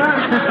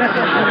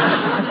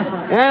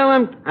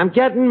 Well, I'm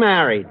getting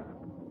married.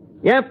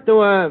 Yep,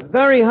 to a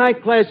very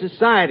high-class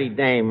society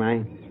dame.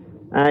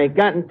 I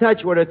got in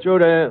touch with her through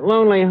the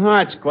Lonely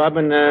Hearts Club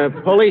and the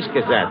Police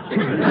Gazette.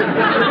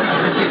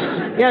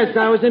 Yes,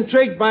 I was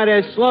intrigued by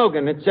their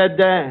slogan. It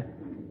said,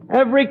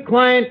 every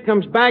client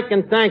comes back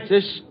and thanks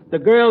us. The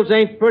girls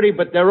ain't pretty,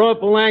 but they're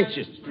awful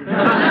anxious.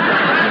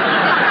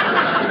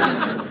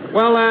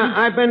 Well,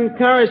 I've been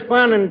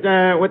corresponding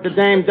with the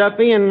dame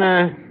Duffy, and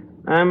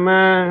I'm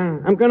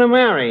going to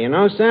marry. You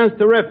know, sounds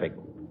terrific,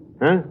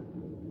 huh?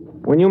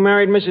 When you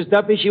married Mrs.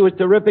 Duffy, she was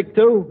terrific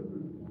too.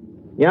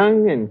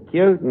 Young and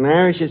cute and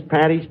Irish as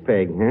Patty's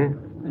pig, huh?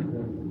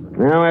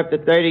 Now, after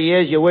 30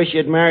 years, you wish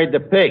you'd married the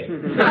pig.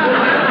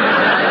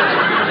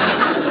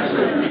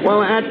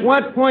 Well, at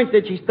what point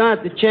did she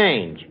start to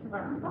change?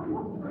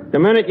 The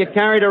minute you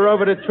carried her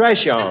over the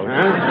threshold,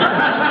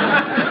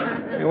 huh?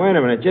 Hey, wait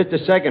a minute, just a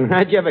second.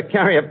 How'd you ever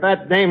carry a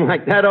fat dame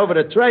like that over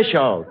the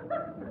threshold?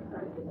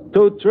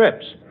 2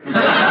 trips.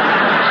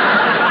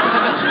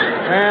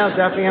 Well,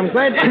 Duffy, I'm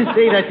glad to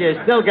see that you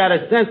still got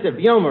a sense of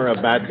humor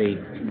about the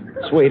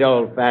sweet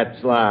old fat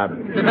slob.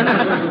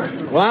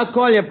 Well, I'll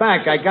call you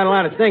back. I got a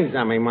lot of things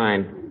on my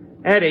mind.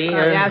 Eddie,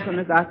 yes,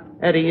 Miss Doc.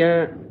 Eddie,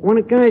 when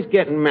a guy's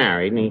getting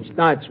married and he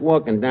starts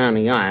walking down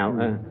the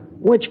aisle,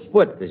 which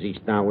foot does he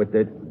start with,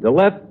 the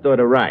left or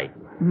the right?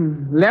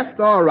 Left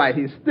or right,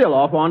 he's still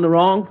off on the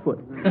wrong foot.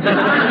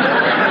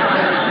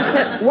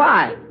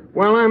 Why?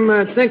 Well, I'm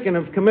thinking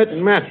of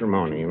committing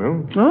matrimony, you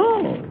know.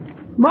 Oh,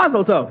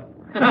 mazel tov.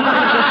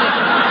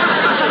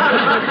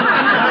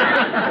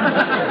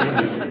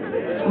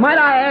 Might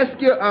I ask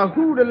you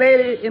who the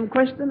lady in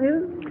question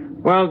is?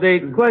 Well, the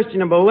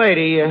questionable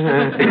lady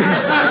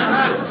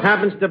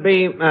happens to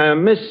be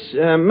Miss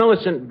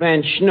Millicent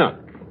Van Schnook.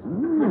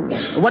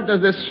 What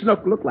does this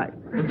Schnook look like?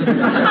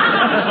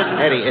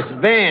 Eddie, it's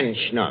Van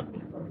Schnook.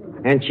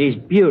 And she's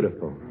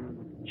beautiful,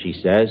 she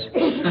says.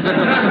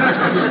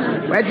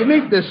 Where'd you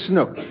meet this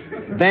Schnook?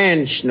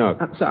 Van Schnook.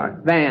 I'm sorry,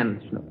 Van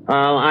Schnook.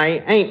 Well,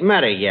 I ain't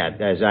met her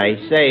yet. As I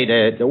say,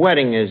 the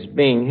wedding is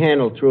being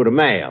handled through the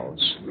mails.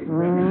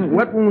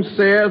 What won't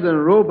Sayers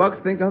and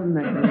Roebuck think of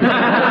me?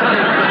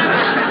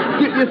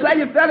 You say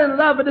you fell in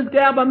love with this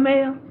gal by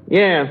mail?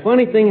 Yeah,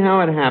 funny thing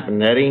how it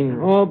happened, Eddie.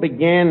 All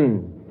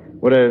began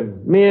with a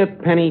mere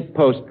penny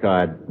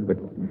postcard. But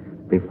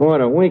before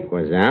the week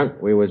was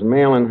out, we was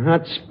mailing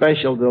hot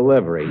special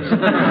deliveries.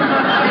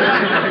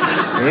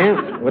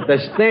 Yeah, with the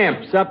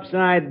stamps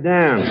upside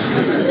down.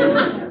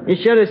 You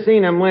should have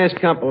seen them last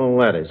couple of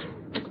letters.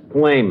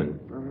 Flaming.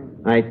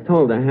 I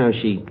told her how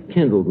she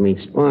kindled me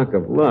spark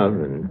of love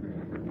and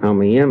how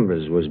me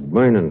embers was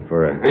burning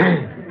for her.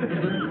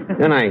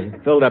 Then I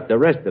filled up the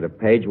rest of the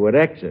page with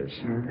X's.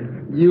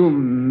 You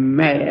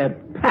mad,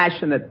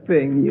 passionate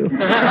thing, you.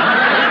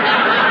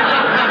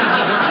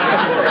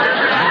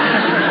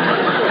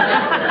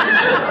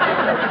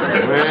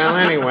 Well,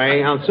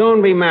 anyway, I'll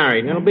soon be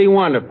married. It'll be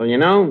wonderful, you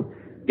know.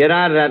 Get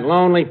out of that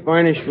lonely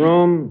furnished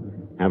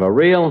room, have a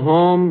real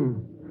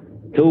home,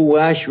 2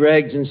 wash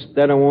rags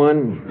instead of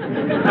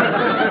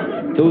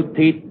 1, 2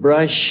 teeth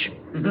brush,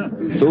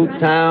 2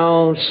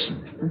 towels,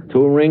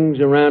 2 rings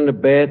around the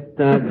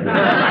bathtub.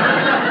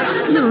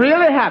 You're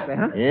really happy,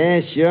 huh?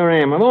 Yeah, sure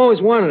am. I've always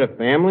wanted a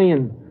family,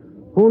 and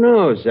who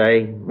knows,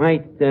 I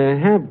might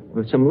have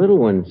some little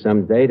ones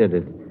someday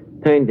that'd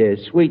turn their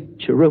sweet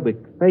cherubic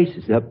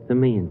faces up to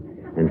me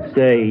and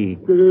say,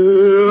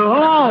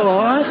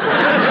 "Oh."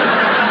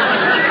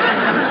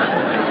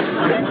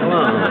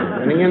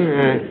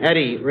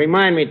 Eddie,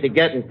 remind me to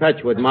get in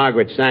touch with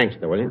Margaret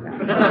Sangster, will you?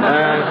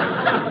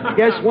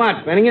 Guess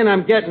what, Finnegan?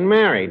 I'm getting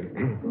married.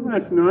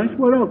 That's nice.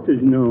 What else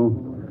did you know?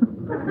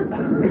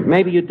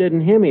 Maybe you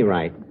didn't hear me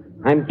right.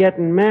 I'm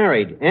getting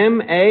married.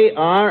 M-A-R-R-E-D.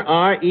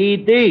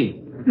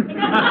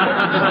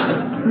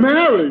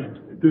 Married?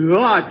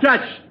 Oh,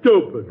 that's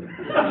stupid.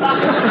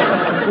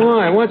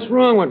 Why? What's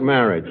wrong with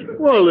marriage?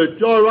 Well,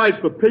 it's all right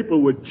for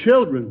people with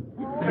children.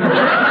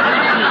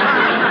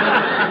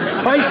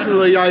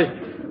 Personally,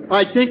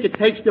 I think it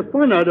takes the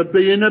fun out of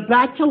being a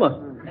bachelor.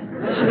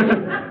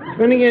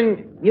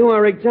 Finnegan, you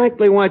are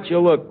exactly what you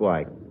look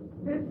like.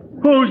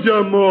 Who's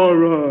a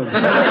moron?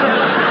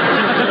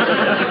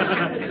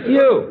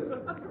 You.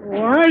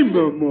 Oh, I'm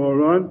a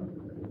moron.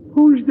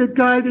 Who's the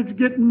guy that's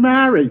getting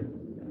married?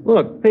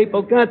 Look,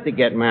 people got to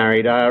get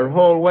married. Our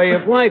whole way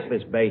of life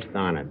is based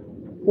on it.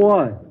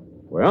 Why?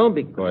 Well,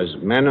 because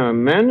men are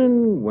men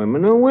and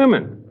women are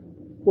women.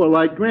 Well,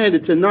 I grant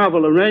it's a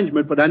novel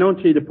arrangement, but I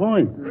don't see the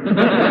point.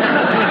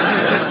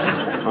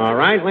 All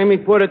right, let me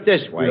put it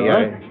this way.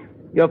 Yeah?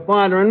 Your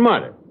father and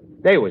mother,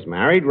 they was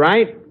married,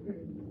 right?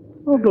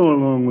 I'll go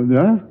along with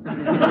that.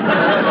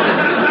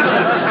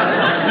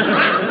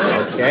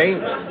 Okay.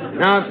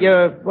 Now, if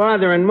your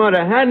father and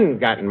mother hadn't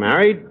gotten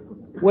married,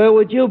 where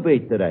would you be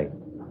today?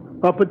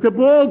 Up at the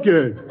ball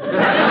game.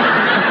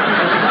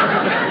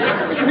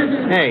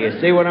 Hey, you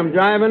see what I'm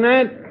driving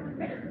at?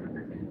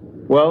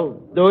 Well,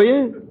 do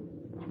you?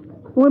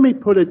 Let me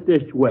put it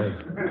this way.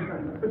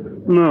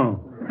 No.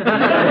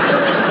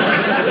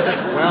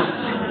 Well,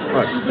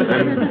 look,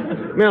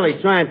 I'm merely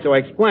trying to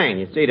explain.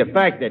 You see, the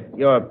fact that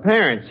your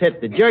parents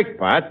hit the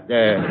jackpot,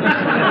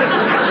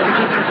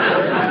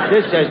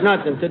 this has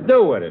nothing to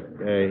do with it.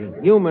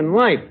 Human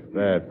life,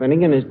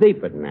 Finnegan, is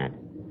deeper than that.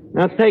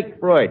 Now, take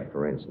Freud,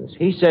 for instance.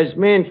 He says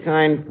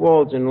mankind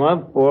falls in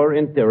love for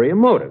interior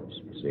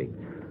motives, you see.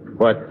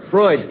 But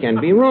Freud can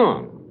be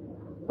wrong.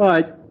 All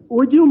right.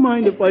 Would you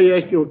mind if I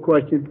ask you a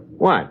question?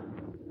 What?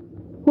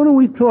 What are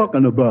we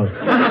talking about?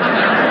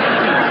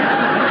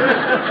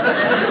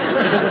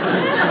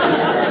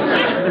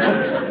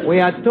 We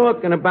are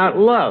talking about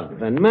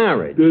love and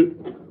marriage.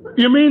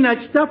 You mean that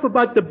stuff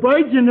about the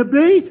birds and the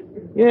bees?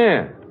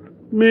 Yeah.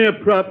 Mere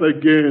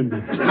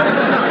propaganda.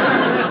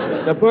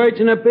 The birds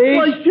and the bees?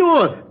 Well,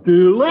 sure.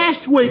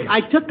 Last week,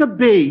 I took a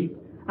bee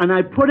and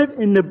I put it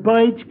in the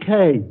bird's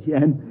cage,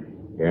 and...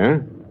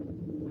 Yeah?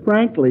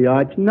 Frankly,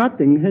 Arch,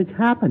 nothing has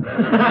happened.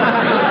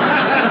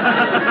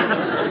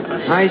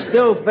 I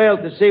still fail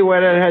to see where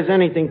that has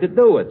anything to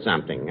do with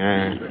something.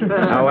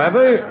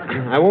 However,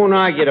 I won't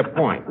argue the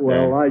point.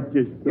 Well, I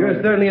just...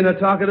 You're certainly in a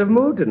talkative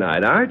mood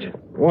tonight, Arch.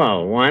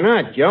 Well, why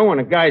not, Joe? When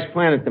a guy's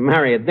planning to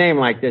marry a dame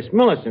like this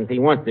Millicent, he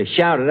wants to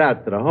shout it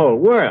out to the whole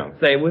world.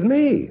 Same with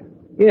me.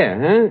 Yeah,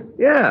 huh?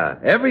 Yeah.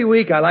 Every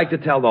week I like to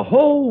tell the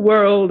whole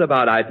world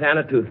about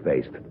Ipana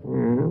toothpaste.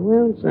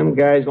 Well, some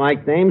guys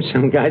like dames,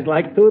 some guys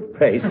like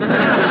toothpaste.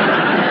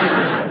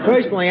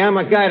 Personally, I'm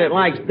a guy that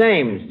likes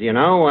dames, you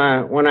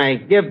know. When I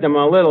give them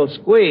a little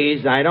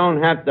squeeze, I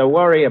don't have to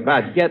worry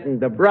about getting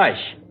the brush.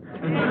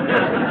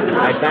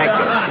 I thank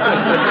you.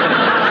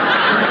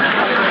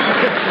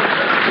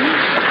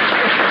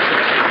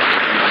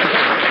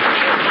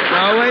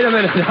 Now, wait a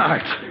minute,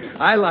 Arch.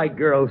 I like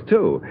girls,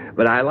 too,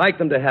 but I like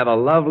them to have a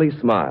lovely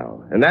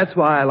smile. And that's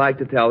why I like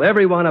to tell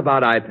everyone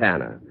about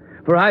Ipana.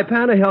 For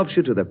Ipana helps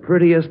you to the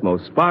prettiest,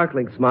 most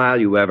sparkling smile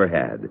you ever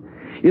had.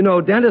 You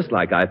know, dentists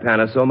like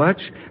Ipana so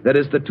much that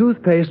it's the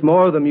toothpaste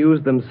more of them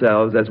use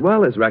themselves as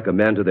well as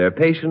recommend to their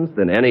patients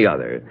than any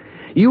other.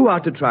 You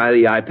ought to try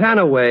the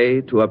Ipana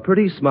way to a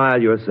pretty smile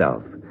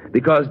yourself,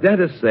 because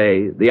dentists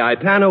say the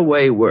Ipana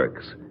way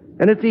works.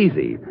 And it's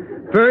easy.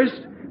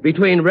 First,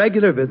 between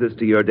regular visits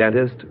to your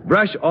dentist,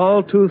 brush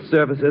all tooth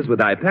surfaces with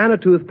Ipana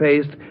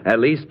toothpaste at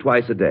least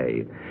twice a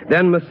day.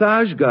 Then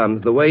massage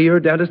gums the way your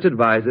dentist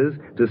advises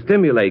to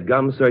stimulate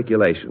gum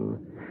circulation.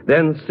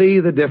 Then see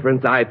the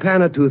difference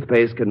Ipana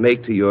toothpaste can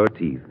make to your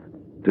teeth,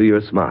 to your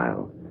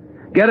smile.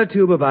 Get a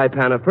tube of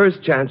Ipana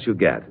first chance you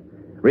get.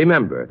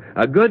 Remember,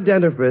 a good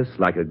dentifrice,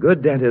 like a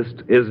good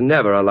dentist, is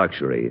never a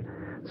luxury.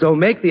 So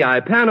make the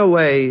Ipana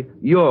way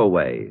your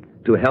way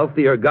to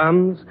healthier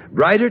gums,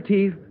 brighter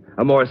teeth,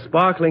 a more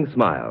sparkling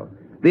smile.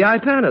 The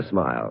Ipana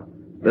smile.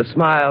 The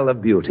smile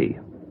of beauty.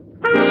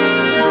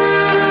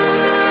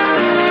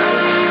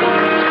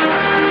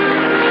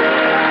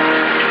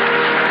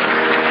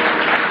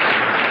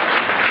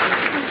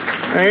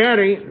 Hey,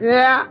 Eddie.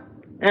 Yeah?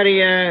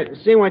 Eddie,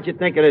 see what you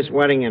think of this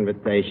wedding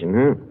invitation,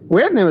 huh?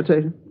 Wedding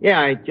invitation?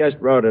 Yeah, I just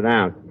wrote it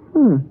out.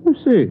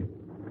 Let's see.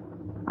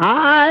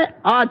 I,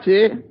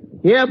 Archie,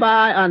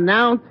 hereby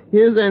announce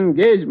his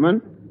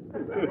engagement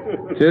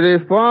to the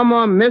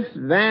former Miss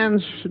Van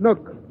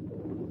Schnook,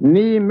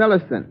 nee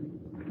Millicent.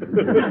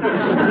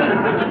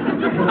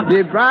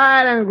 The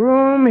bride and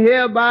groom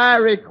hereby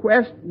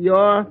request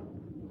your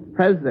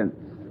presence.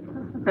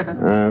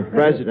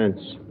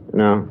 Presidents.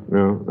 No.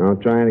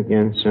 Try it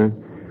again, son.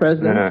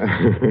 President.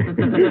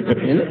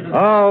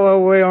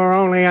 Oh, we are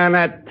only on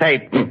that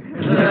tape.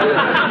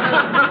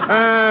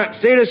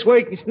 See the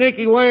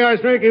sneaky way I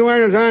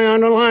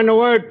underline the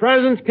word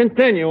presence.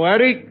 Continue,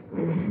 Eddie.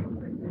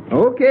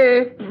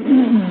 Okay.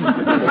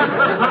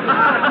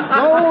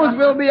 Those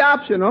will be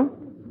optional,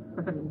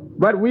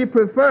 but we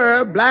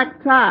prefer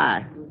black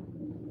tie.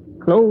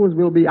 Clothes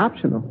will be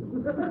optional.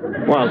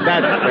 Well,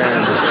 that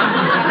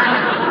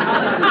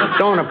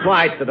don't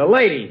apply to the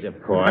ladies,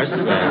 of course.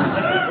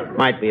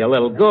 Might be a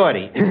little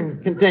gaudy.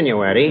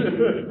 Continue, Eddie.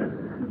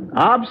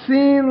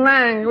 Obscene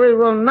language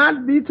will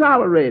not be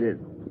tolerated,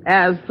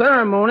 as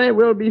ceremony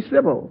will be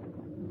civil.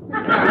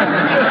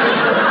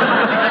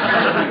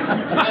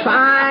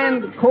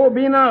 Signed,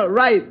 Cobina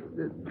Wright.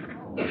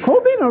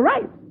 Cobina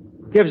Wright?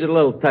 Gives it a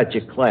little touch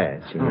of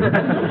class. You know.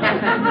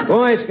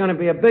 Boy, it's going to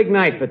be a big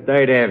night for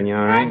 3rd Avenue,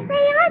 all right?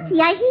 Say,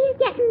 Archie, I hear you're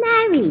getting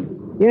married.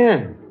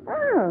 Yeah.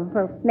 Oh,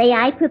 well, may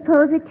I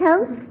propose a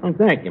toast? Oh,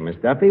 thank you, Miss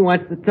Duffy.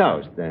 What's the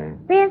toast? There's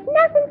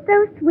nothing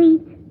so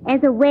sweet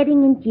as a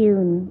wedding in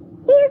June.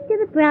 Here's to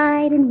the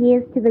bride and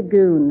here's to the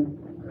goon.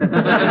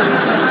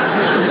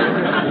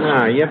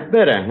 No, you're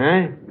bitter,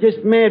 huh?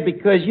 Just mad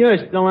because you're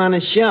still on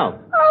the shelf.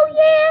 Oh,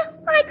 yeah?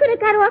 I could have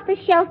got off the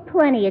shelf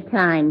plenty of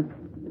times.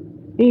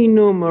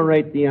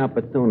 Enumerate the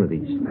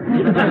opportunities.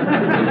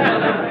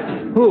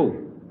 Who?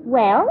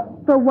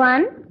 Well, for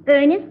one,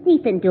 Ernest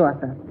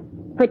Diefendorfer.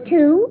 For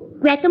two,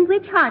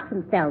 Breckenbridge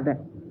Hartzenfelder.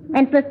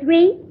 And for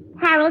three,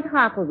 Harold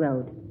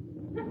Harperode.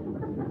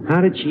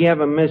 How did she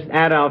ever miss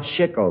Adolf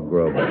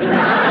Schicklgruber?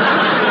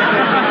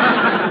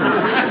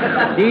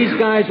 These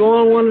guys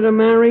all wanted to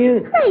marry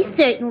her? They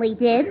certainly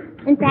did.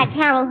 In fact,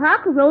 Harold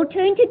Harperode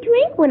turned to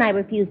drink when I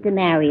refused to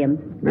marry him.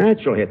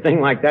 Naturally, a thing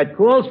like that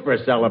calls for a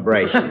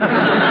celebration.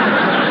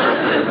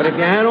 But if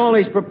you had all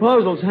these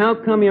proposals, how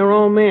come your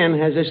old man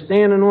has a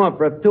standing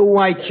offer of 2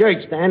 white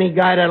shirts to any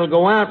guy that'll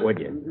go out with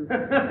you?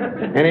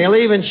 And he'll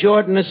even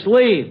shorten the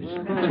sleeves.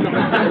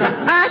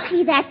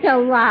 Archie, that's a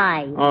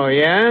lie. Oh,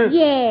 yeah?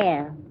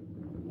 Yeah.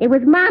 It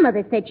was Mama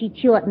that said she'd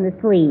shorten the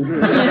sleeves.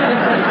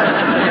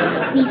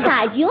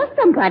 Besides, you're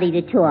somebody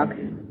to talk.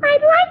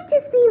 I'd like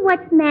to see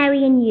what's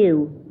marrying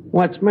you.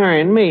 What's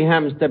marrying me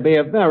happens to be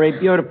a very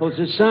beautiful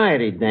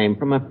society dame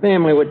from a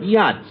family with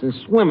yachts and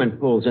swimming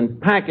pools and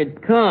package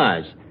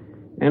cars.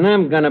 And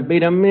I'm going to be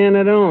the man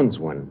that owns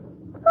one.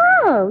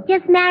 Oh,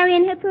 just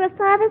marrying her for her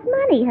father's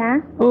money,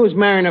 huh? Who's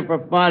marrying her for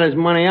father's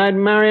money? I'd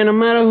marry her no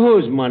matter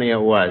whose money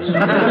it was.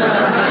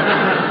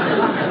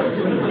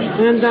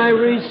 And I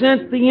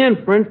resent the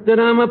inference that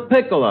I'm a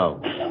piccolo.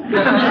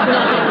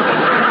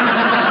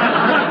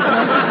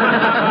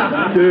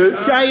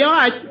 Say,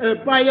 Art,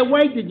 by the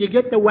way, did you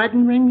get the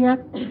wedding ring yet?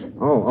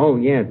 Oh,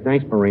 yeah.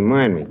 Thanks for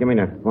reminding me. Give me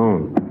that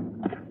phone.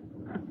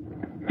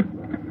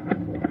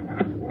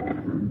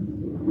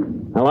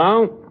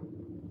 Hello?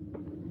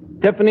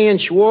 Tiffany and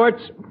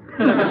Schwartz?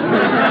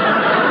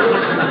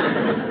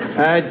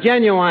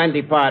 Genuine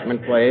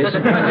department, please.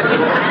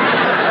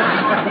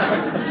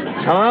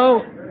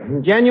 Hello?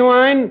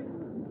 Genuine?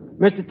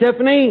 Mr.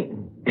 Tiffany?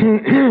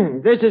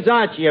 This is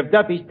Archie of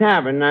Duffy's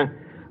Tavern.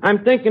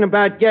 I'm thinking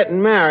about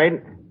getting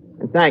married.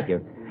 Thank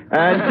you.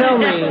 Tell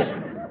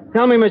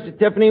me, Mr.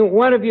 Tiffany,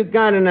 what have you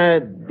got in a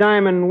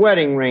diamond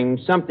wedding ring?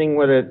 Something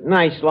with a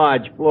nice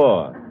large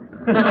floor.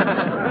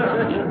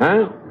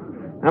 Huh?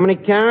 How many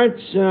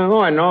carats?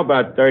 I know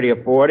about 30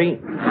 or 40.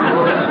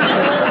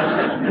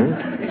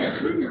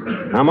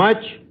 How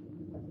much?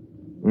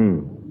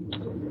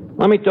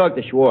 Let me talk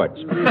to Schwartz.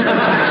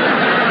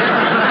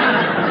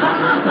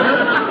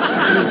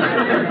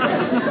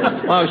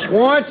 Hello,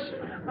 Schwartz?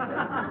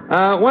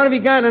 What have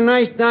you got in a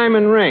nice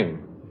diamond ring?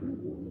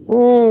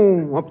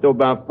 Oh, up to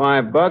about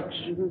 $5.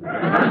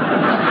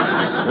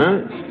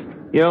 Huh?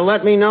 You'll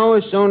let me know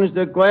as soon as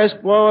the glass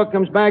blower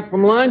comes back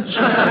from lunch?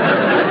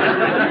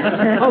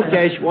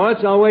 Okay,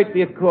 Schwartz, I'll wait for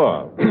your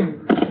call.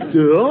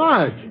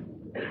 George,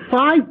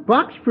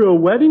 $5 for a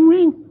wedding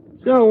ring?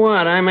 So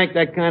what? I make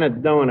that kind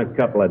of dough in a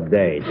couple of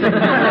days.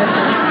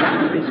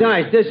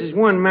 Besides, this is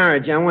one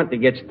marriage I want to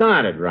get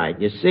started right.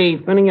 You see,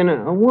 Finnegan,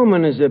 a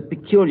woman is a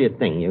peculiar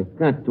thing. You've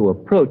got to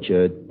approach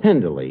her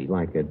tenderly,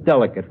 like a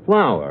delicate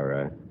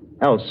flower,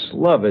 else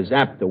love is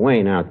apt to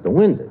wane out the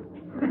window.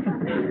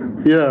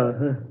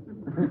 Yeah.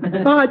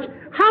 Arch,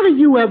 how did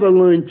you ever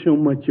learn so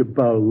much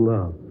about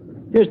love?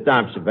 Just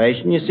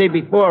observation. You see,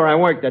 before I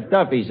worked at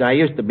Duffy's, I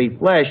used to be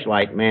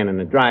flashlight man in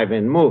a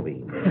drive-in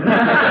movie.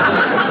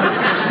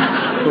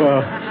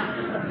 Well,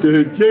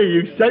 gee,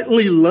 you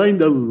certainly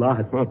learned a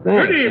lot. Well,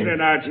 thanks. Good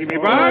evening, Archie, me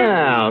boy.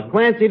 Well,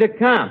 Clancy the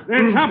cop.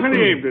 Then top of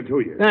the evening to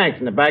you. Thanks.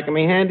 In the back of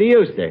me hand to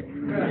you, sir.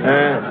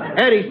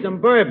 Eddie, some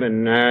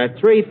bourbon.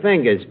 3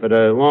 fingers for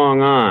the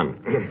long arm.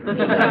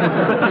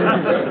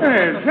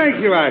 Thank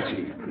you,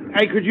 Archie.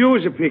 I could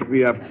use a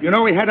pick-me-up. You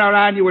know, we had our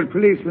annual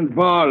policeman's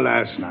ball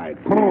last night.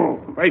 Oh,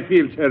 I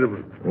feel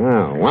terrible.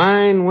 Oh,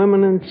 wine,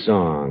 women, and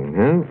song,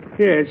 huh?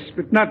 Yes,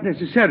 but not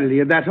necessarily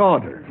in that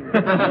order.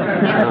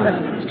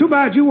 It's too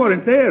bad you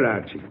weren't there,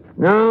 Archie.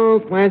 No,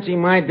 Clancy,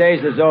 my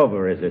days is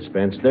over as a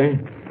spinster.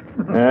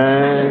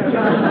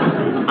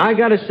 I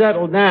got to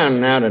settle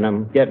down now that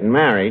I'm getting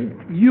married.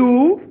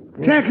 You?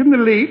 Taking the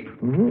leap?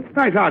 Mm-hmm.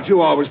 I thought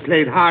you always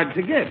played hard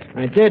to get.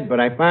 I did, but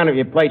I found if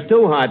you play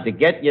too hard to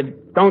get, you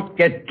don't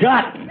get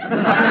got.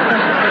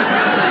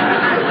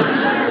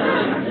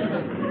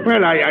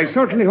 Well, I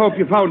certainly hope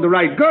you found the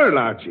right girl,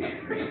 Archie.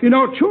 You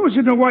know,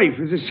 choosing a wife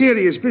is a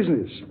serious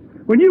business.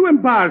 when you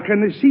embark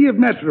on the sea of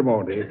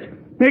matrimony,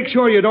 make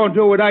sure you don't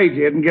do what I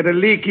did and get a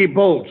leaky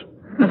bolt.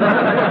 You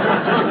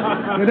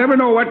never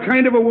know what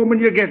kind of a woman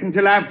you get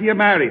until after you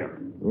marry her.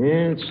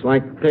 Yeah, it's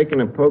like taking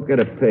a poke at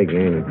a pig,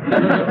 ain't it?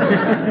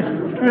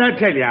 And I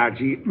tell you,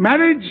 Archie,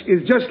 marriage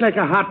is just like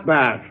a hot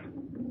bath.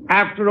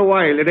 After a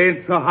while, it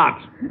ain't so hot.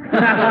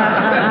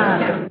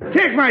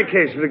 Take my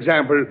case, for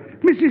example.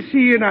 Mrs.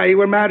 C and I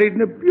were married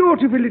in a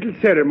beautiful little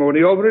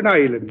ceremony over in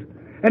Ireland.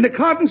 In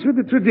accordance with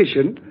the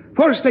tradition,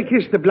 first I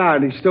kissed the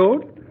Blarney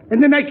Stone,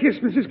 and then I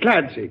kissed Mrs.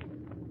 Clancy.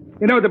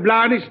 You know, the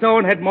Blarney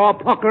Stone had more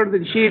pucker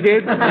than she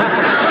did.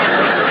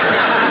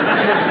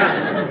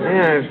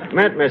 Yeah, I've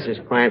met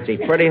Mrs. Clancy.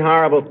 Pretty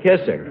horrible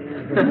kisser.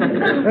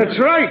 That's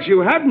right.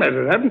 You have met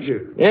her, haven't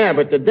you? Yeah,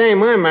 but the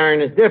dame I'm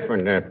marrying is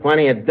different.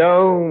 Plenty of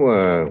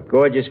dough,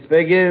 gorgeous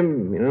figure,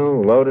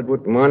 loaded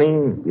with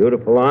money,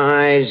 beautiful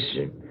eyes,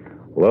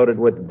 loaded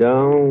with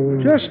dough.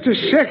 Just a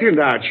second,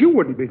 Arch. You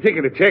wouldn't be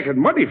thinking of taking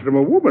money from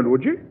a woman,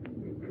 would you?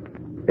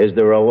 Is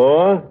there a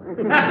law?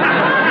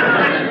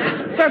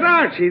 But,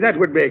 Archie, that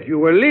would make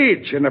you a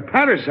leech and a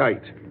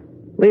parasite.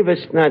 Leave us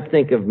not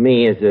think of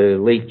me as a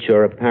leech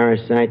or a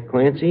parasite,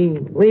 Clancy.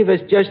 Leave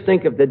us just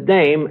think of the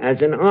dame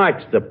as an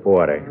arch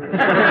supporter.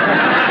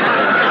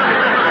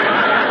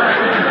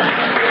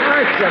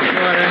 Arch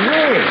supporter,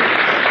 hey.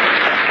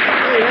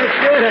 Hey, that's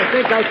good. I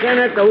think I'll send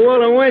that to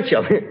Walter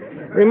Winchell.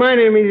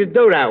 Reminded me to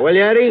do that, will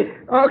you, Eddie?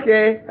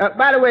 Okay.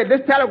 By the way,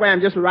 this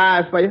telegram just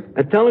arrived for you.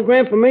 A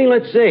telegram for me?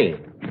 Let's see.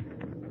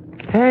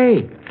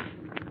 Hey,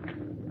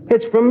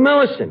 it's from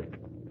Millicent.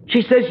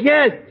 She says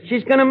yes,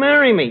 she's going to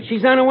marry me.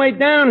 She's on her way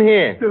down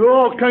here.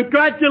 Oh,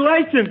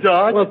 congratulations,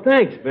 Arch. Well,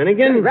 thanks,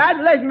 Finnegan.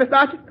 Congratulations, Mr.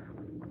 Archie.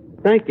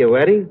 Thank you,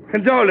 Eddie.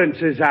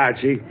 Condolences,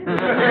 Archie.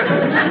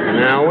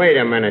 Now, wait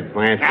a minute,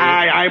 Clancy.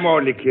 I'm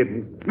only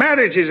kidding.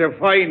 Marriage is a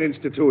fine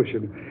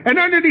institution. And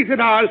underneath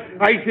it all,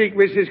 I think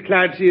Mrs.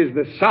 Clancy is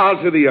the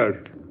salt of the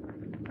earth.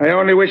 I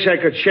only wish I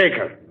could shake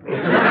her.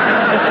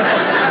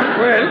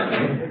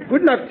 Well,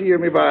 good luck to you,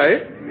 me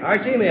boy.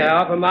 Archie, may I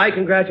offer my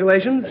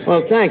congratulations?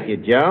 Well, thank you,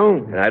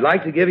 Joe. And I'd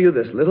like to give you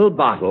this little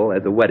bottle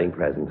as a wedding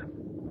present.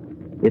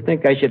 You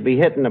think I should be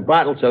hitting the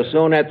bottle so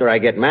soon after I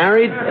get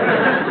married?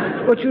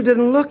 But you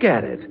didn't look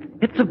at it.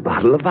 It's a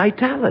bottle of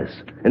Vitalis.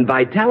 And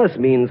Vitalis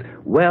means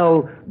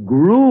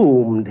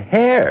well-groomed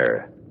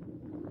hair.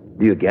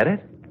 Do you get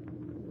it?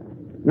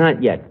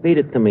 Not yet. Feed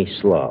it to me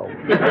slow.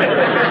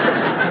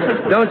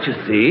 Don't you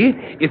see?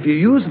 If you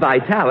use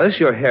Vitalis,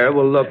 your hair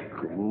will look,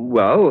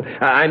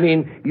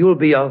 you'll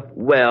be a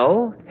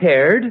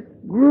well-haired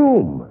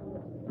groom.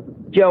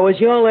 Joe, is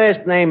your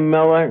last name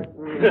Miller?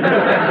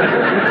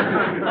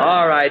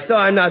 All right, so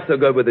I'm not so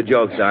good with the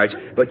jokes, Arch,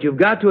 but you've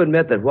got to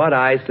admit that what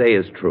I say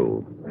is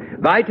true.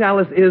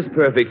 Vitalis is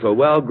perfect for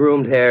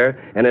well-groomed hair,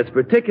 and it's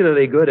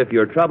particularly good if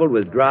you're troubled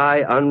with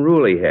dry,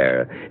 unruly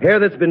hair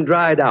that's been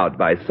dried out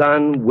by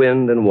sun,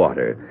 wind, and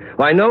water.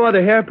 Why, no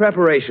other hair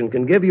preparation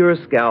can give your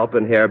scalp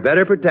and hair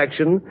better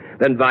protection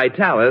than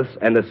Vitalis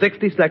and a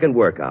 60-second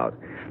workout.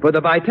 For the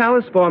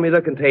Vitalis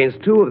formula contains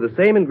two of the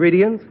same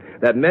ingredients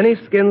that many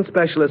skin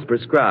specialists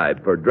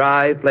prescribe for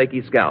dry,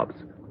 flaky scalps,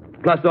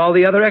 plus all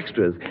the other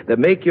extras that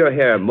make your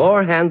hair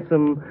more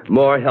handsome,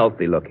 more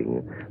healthy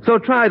looking. So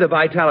try the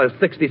Vitalis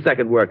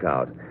 60-second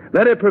workout.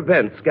 Let it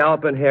prevent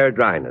scalp and hair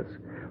dryness,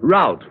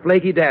 rout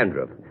flaky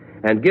dandruff,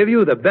 and give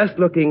you the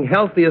best-looking,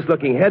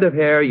 healthiest-looking head of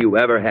hair you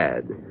ever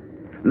had.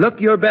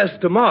 Look your best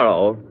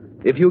tomorrow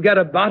if you get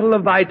a bottle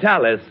of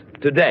Vitalis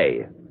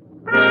today.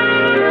 What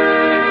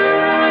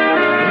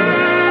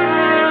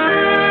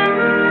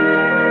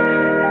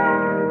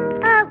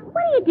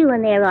are you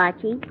doing there,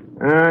 Archie?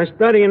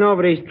 Studying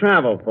over these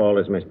travel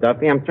folders, Miss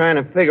Duffy. I'm trying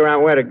to figure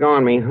out where to go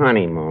on me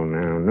honeymoon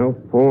now.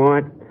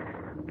 Newport,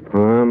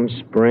 Palm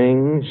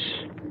Springs.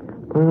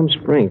 Palm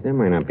Springs, that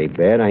might not be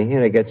bad. I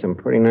hear they get some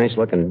pretty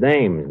nice-looking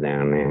dames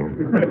down there.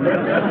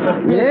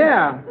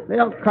 Yeah,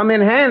 they'll come in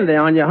handy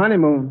on your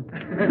honeymoon.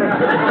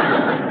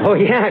 Oh,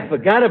 yeah, I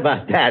forgot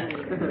about that.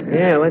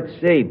 Yeah, let's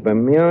see.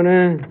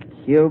 Bermuda,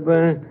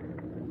 Cuba,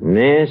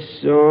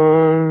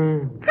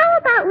 Nassau. How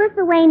about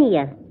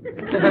Lithuania?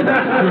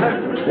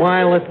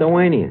 Why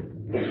Lithuania?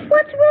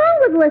 What's wrong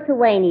with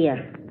Lithuania?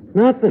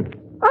 Nothing.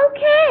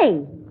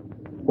 Okay.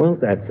 Well,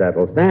 that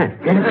settles that.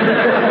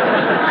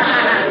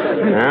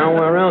 Now,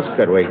 where else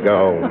could we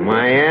go?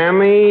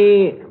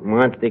 Miami,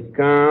 Monte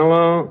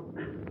Carlo.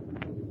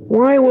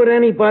 Why would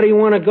anybody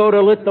want to go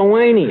to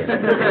Lithuania?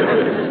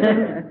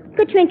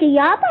 Katrinka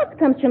Yarbats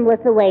comes from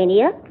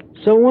Lithuania.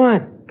 So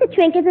what?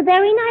 Katrinka's a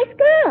very nice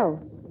girl.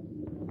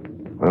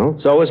 Well,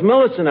 so is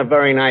Millicent a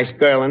very nice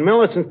girl, and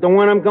Millicent's the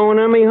one I'm going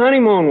on my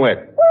honeymoon with.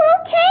 Well,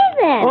 okay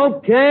then.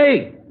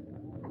 Okay.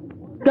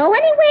 Go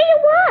anywhere you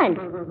want.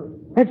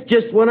 That's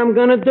just what I'm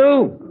going to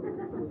do.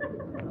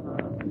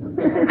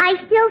 I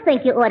still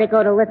think you ought to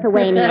go to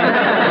Lithuania.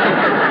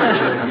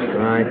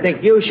 I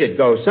think you should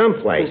go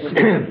someplace.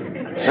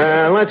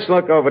 Let's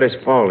look over this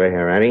folder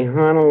here, Eddie.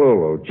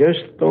 Honolulu,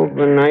 just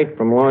overnight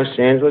from Los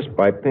Angeles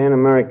by Pan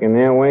American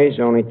Airways,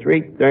 only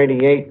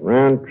 $3.38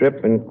 round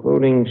trip,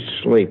 including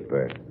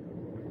sleeper.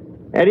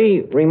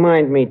 Eddie,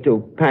 remind me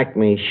to pack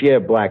me sheer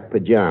black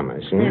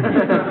pajamas. Don't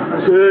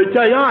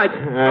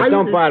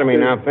bother me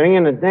now,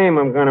 Finnegan. The dame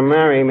I'm going to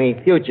marry, me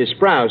future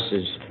spouse,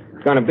 is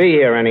going to be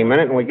here any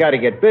minute, and we got to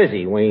get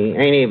busy. We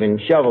ain't even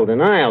shoveled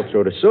an aisle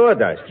through the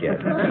sawdust yet.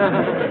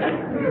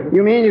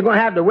 You mean you're going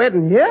to have the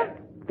wedding here?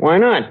 Why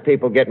not?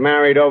 People get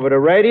married over the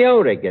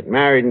radio. They get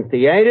married in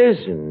theaters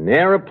and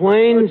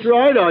airplanes. That's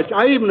right, Arch.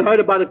 I even heard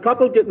about a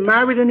couple getting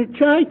married in a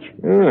church.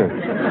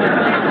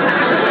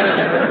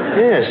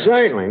 Yeah,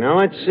 certainly. Now,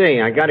 let's see.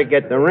 I got to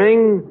get the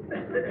ring,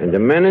 and the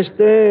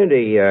minister,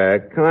 the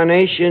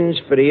carnations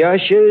for the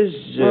ushers.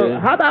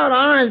 How about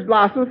orange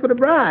blossoms for the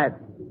bride?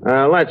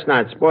 Let's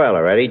not spoil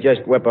her, Eddie.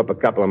 Just whip up a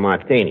couple of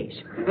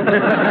martinis.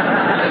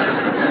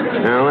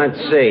 Now, let's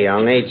see.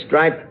 I'll need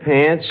striped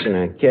pants and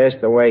a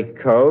castaway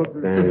coat,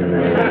 and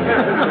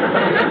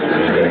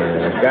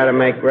I've got to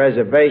make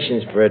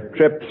reservations for a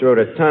trip through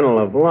the Tunnel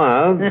of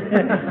Love.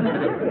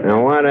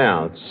 Now, what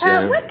else?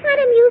 What kind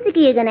of music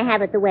are you going to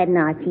have at the wedding,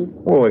 Archie?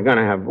 Well, we're going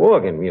to have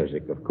organ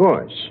music, of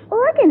course.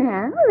 Organ,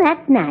 huh? Oh,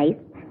 that's nice.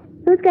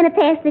 Who's going to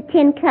pass the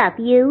tin cup,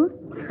 you?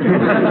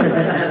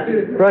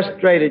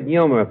 Frustrated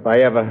humor if I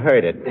ever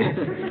heard it.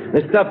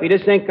 Miss Duffy,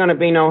 this ain't going to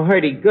be no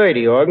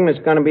hurdy-gurdy organ. It's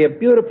going to be a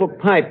beautiful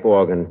pipe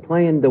organ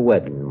playing the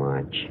wedding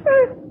march.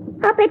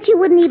 I'll bet you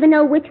wouldn't even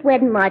know which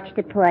wedding march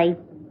to play.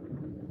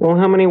 Well,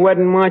 how many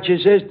wedding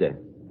marches is there?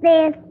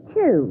 There's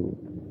two.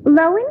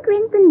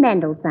 Lohengrin's and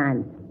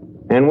Mendelssohn's.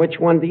 And which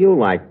one do you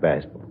like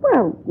best?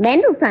 Well,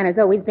 Mendelssohn has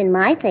always been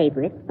my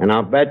favorite. And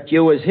I'll bet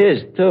you was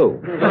his, too.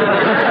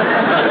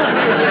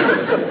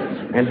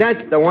 And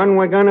that's the one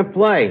we're going to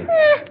play.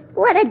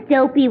 What a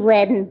dopey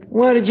wedding.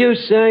 What did you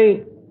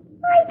say?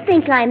 I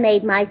think I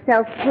made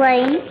myself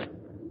plain.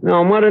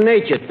 No, Mother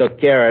Nature took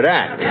care of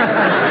that.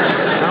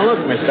 Now,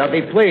 look, Miss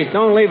Duffy, please,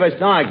 don't leave us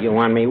argue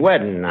on me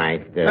wedding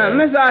night.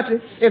 Miss Archie,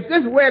 if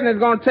this wedding is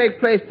going to take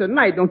place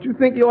tonight, don't you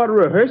think you ought to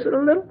rehearse it a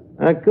little?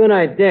 A good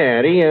idea,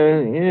 Eddie.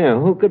 Yeah,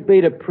 who could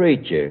be the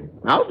preacher?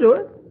 I'll do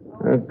it.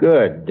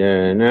 Good.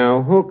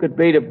 Now, who could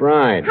be the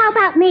bride? How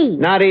about me?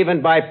 Not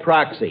even by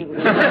proxy.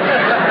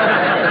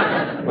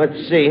 Let's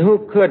see,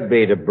 who could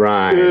be the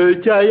bride?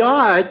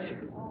 Art.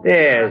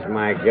 There's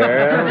my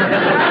girl.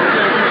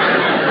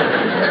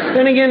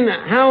 Finnegan,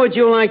 how would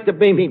you like to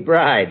be me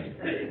bride?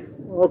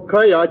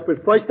 Okay, Art,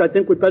 but first I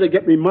think we'd better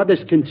get me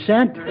mother's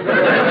consent.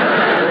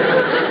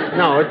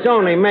 No, it's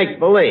only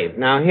make-believe.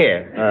 Now,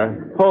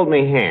 here, hold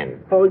me hand.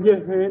 Hold your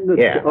hand?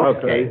 Yeah,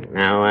 okay.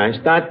 Now,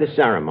 start the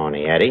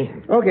ceremony, Eddie.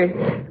 Okay.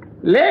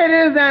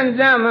 Ladies and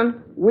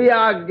gentlemen, we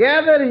are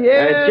gathered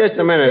here... just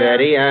a minute,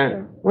 Eddie.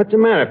 What's the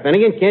matter,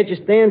 Finnegan? Can't you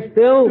stand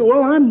still?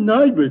 Well, I'm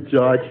nervous,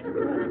 George.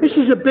 This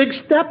is a big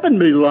step in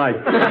me life.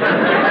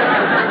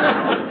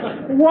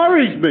 It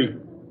worries me.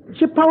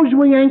 Suppose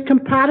we ain't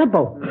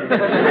compatible.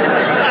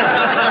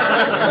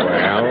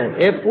 Well,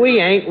 if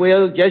we ain't,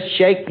 we'll just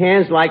shake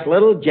hands like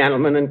little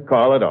gentlemen and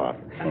call it off.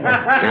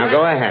 Now,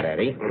 go ahead,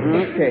 Eddie.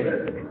 Okay.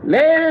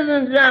 Ladies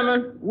and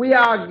gentlemen, we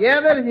are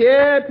gathered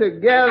here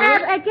together...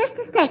 Just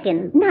a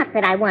second. Not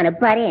that I want to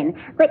butt in,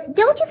 but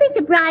don't you think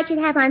the bride should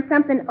have on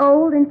something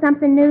old and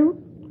something new?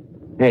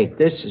 Hey,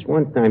 this is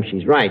one time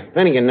she's right.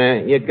 Finnegan,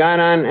 you got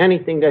on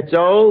anything that's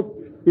old?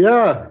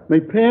 Yeah, my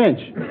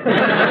pants.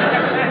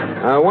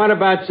 What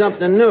about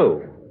something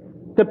new?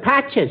 The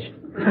patches.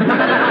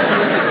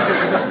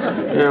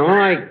 Well,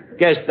 I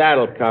guess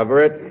that'll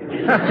cover it.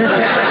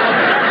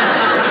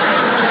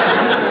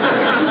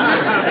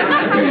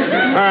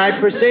 All right,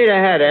 proceed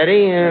ahead,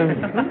 Eddie.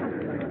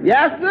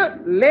 Yes, sir.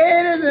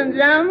 Ladies and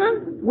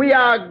gentlemen, we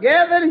are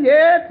gathered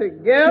here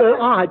together...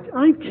 Well, Art,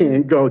 I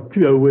can't go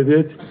through with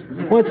it.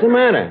 What's the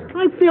matter?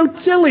 I feel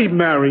silly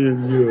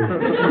marrying you.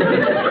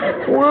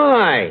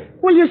 Why?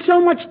 Well, you're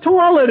so much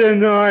taller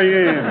than I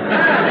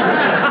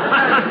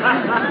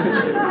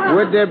am.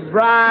 Would the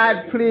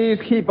bride please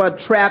keep her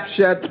trap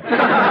shut?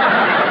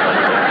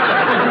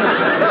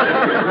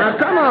 Now,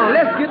 come on,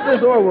 let's get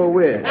this over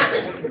with.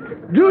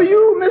 Do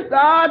you, Mr.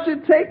 Archie,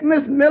 take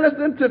Miss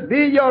Millicent to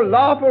be your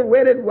lawful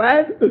wedded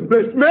wife?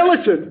 Miss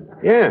Millicent?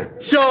 Yeah.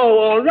 So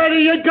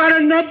already you got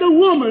another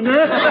woman,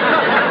 huh?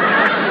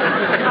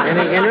 And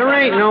there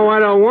ain't no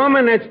other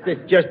woman. That's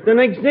just an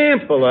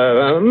example,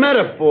 a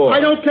metaphor. I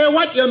don't care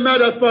what your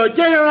metaphor.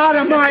 Get her out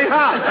of my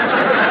house.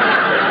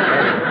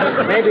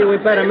 Maybe we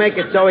better make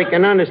it so he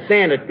can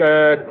understand it.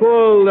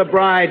 Call the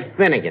bride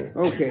Finnegan.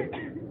 Okay.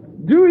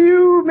 Do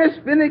you, Miss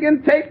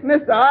Finnegan, take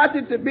Mr.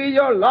 Archie to be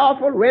your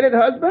lawful wedded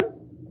husband?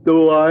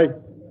 Do I?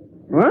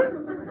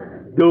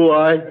 What? Do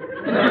I?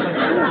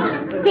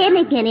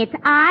 Finnegan, it's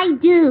I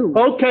do.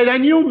 Okay,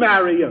 then you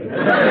marry him.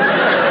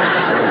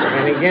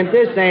 Finnegan,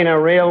 this ain't a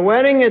real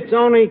wedding. It's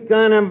only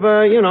kind of,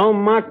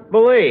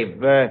 mock-believe.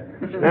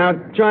 Now,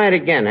 try it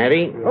again,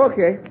 Eddie.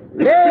 Okay.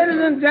 Ladies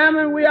and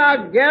gentlemen, we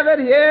are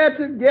gathered here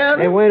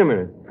together... Hey, wait a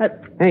minute.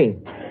 Hey,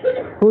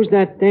 who's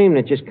that dame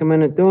that just come in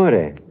the door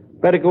there?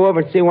 Better go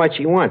over and see what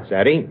she wants,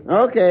 Eddie.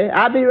 Okay,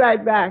 I'll be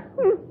right back.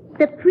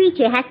 The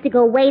preacher has to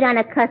go wait on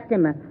a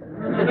customer.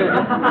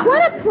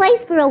 What a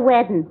place for a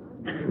wedding.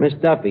 Miss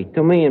Duffy,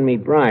 to me and me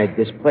bride,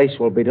 this place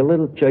will be the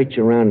little church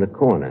around the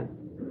corner.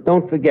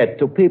 Don't forget,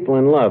 to people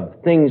in love,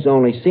 things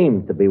only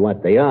seem to be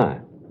what they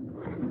are.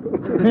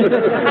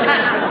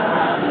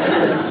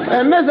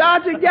 And Miss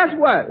Archie, guess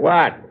what?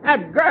 What?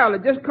 That girl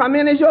that just come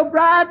in is your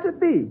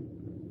bride-to-be.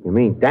 You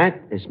mean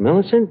that is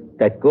Millicent?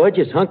 That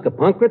gorgeous hunk of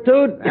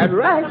punkritude? That's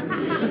right.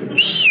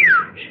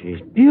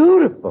 She's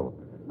beautiful.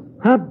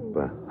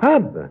 Hubba.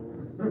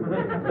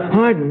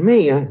 Pardon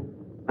me,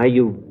 are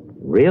you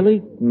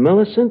really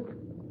Millicent?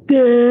 That's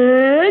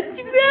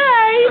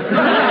right.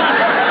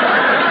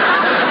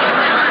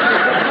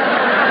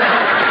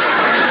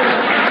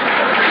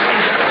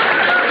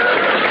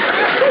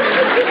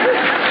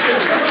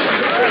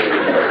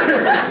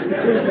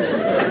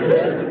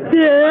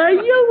 There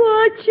you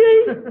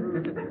watching.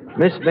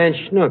 Miss Van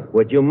Schnook,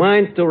 would you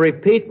mind to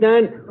repeat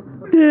that?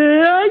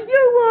 There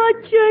you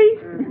watching.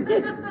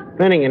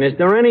 Finnegan, is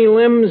there any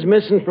limbs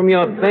missing from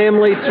your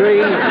family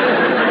tree?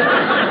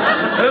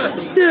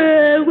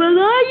 Well,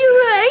 are you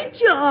ain't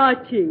you,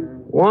 Archie?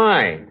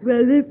 Why?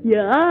 Well, if you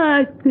are,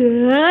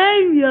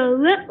 I'm your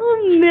little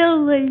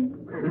Millie.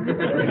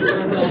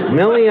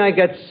 Millie, I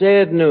got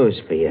sad news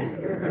for you.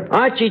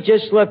 Archie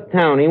just left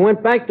town. He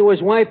went back to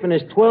his wife and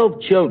his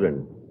 12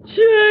 children.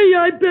 Gee,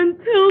 I've been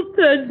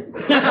tilted.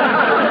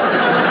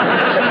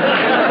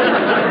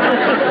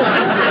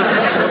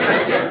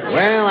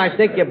 Well, I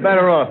think you're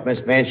better off, Miss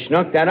Van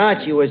Schnook. That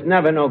Archie was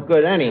never no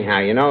good anyhow,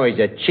 you know. He's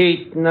a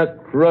cheat and a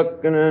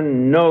crook and a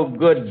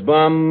no-good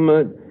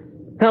bum.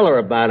 Tell her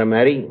about him,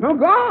 Eddie. No,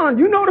 go on.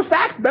 You know the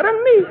facts better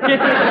than me.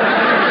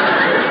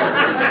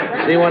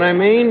 See what I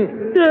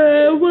mean?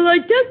 Well, I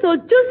guess I'll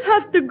just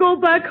have to go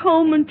back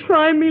home and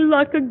try me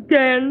luck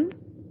again.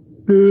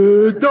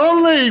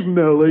 Don't leave,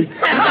 Millie.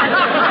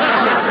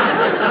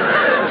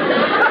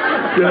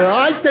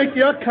 I think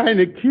you're kind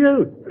of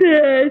cute.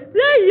 Say,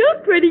 you're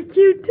pretty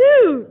cute,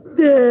 too.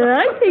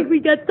 I think we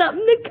got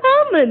something in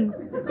common.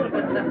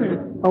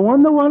 I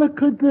wonder what it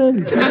could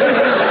be.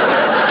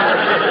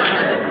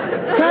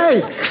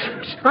 Hey,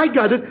 I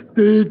got it.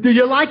 Do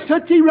you like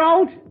Tootsie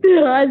Rolls?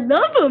 I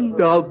love them.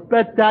 I'll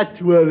bet that's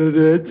what it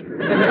is.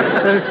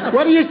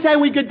 What do you say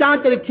we go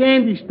down to the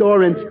candy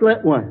store and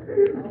split one?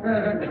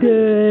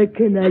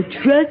 Can I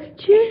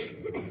trust you?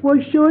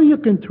 Well, sure you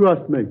can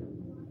trust me.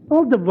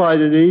 I'll divide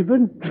it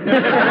even. Okay,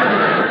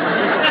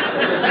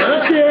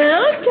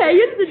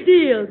 it's a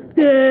deal.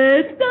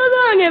 So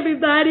long,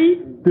 everybody.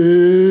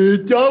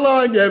 So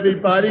long,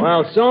 everybody.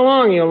 Well, so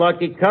long, you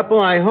lucky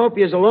couple. I hope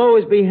you'll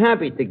always be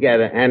happy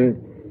together.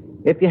 And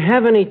if you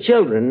have any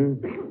children,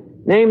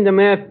 name them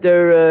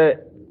after,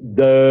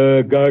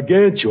 the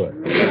Gargantua.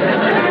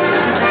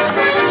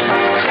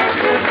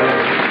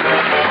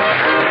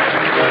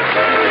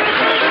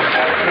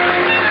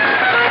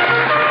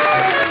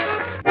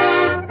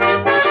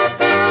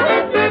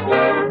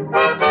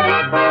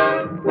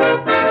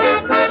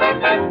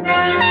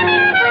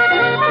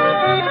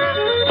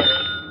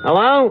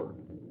 Hello?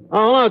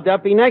 Oh, hello,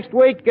 Duffy. Next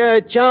week,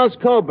 Charles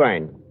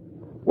Coburn.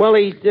 Well,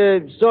 he's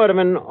sort of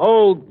an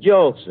old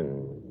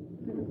Jolson.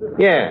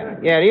 Yeah,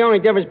 the only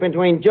difference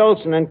between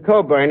Jolson and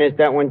Coburn is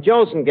that when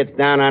Jolson gets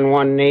down on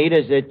one knee,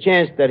 there's a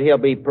chance that he'll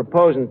be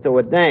proposing to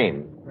a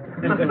dame.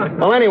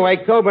 Well, anyway,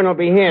 Coburn will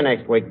be here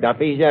next week,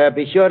 Duffy.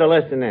 Be sure to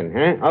listen in,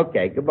 huh?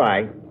 Okay,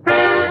 goodbye.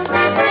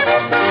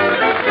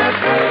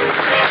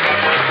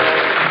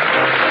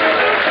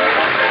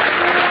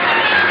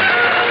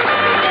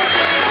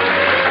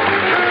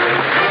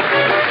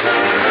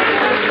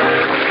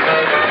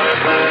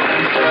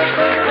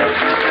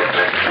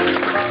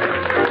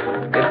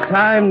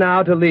 Time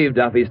now to leave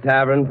Duffy's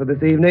Tavern for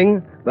this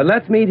evening, but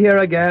let's meet here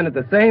again at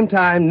the same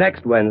time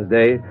next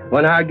Wednesday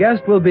when our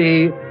guest will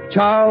be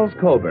Charles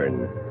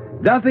Coburn.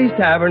 Duffy's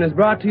Tavern is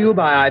brought to you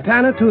by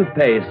Ipana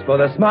Toothpaste for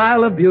the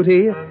smile of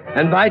beauty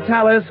and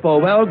Vitalis for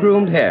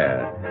well-groomed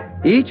hair.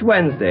 Each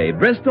Wednesday,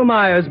 Bristol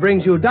Myers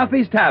brings you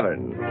Duffy's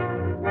Tavern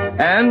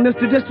and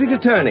Mr. District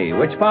Attorney,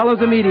 which follows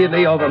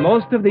immediately over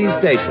most of these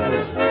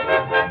stations.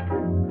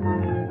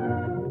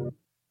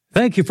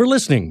 Thank you for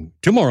listening.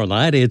 Tomorrow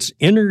night, it's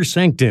Inner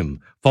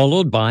Sanctum,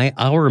 followed by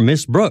Our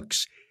Miss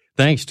Brooks.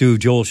 Thanks to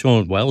Joel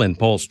Schoenwell and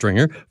Paul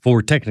Stringer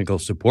for technical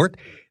support.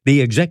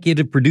 The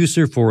executive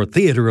producer for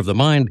Theater of the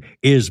Mind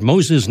is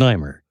Moses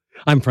Neimer.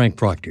 I'm Frank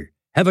Proctor.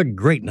 Have a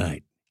great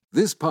night.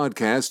 This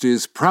podcast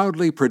is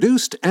proudly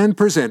produced and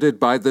presented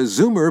by the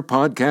Zoomer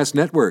Podcast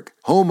Network,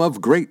 home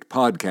of great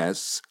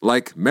podcasts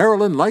like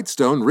Marilyn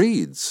Lightstone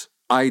Reads,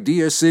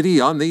 Idea City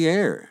on the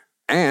Air,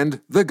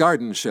 and The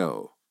Garden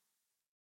Show.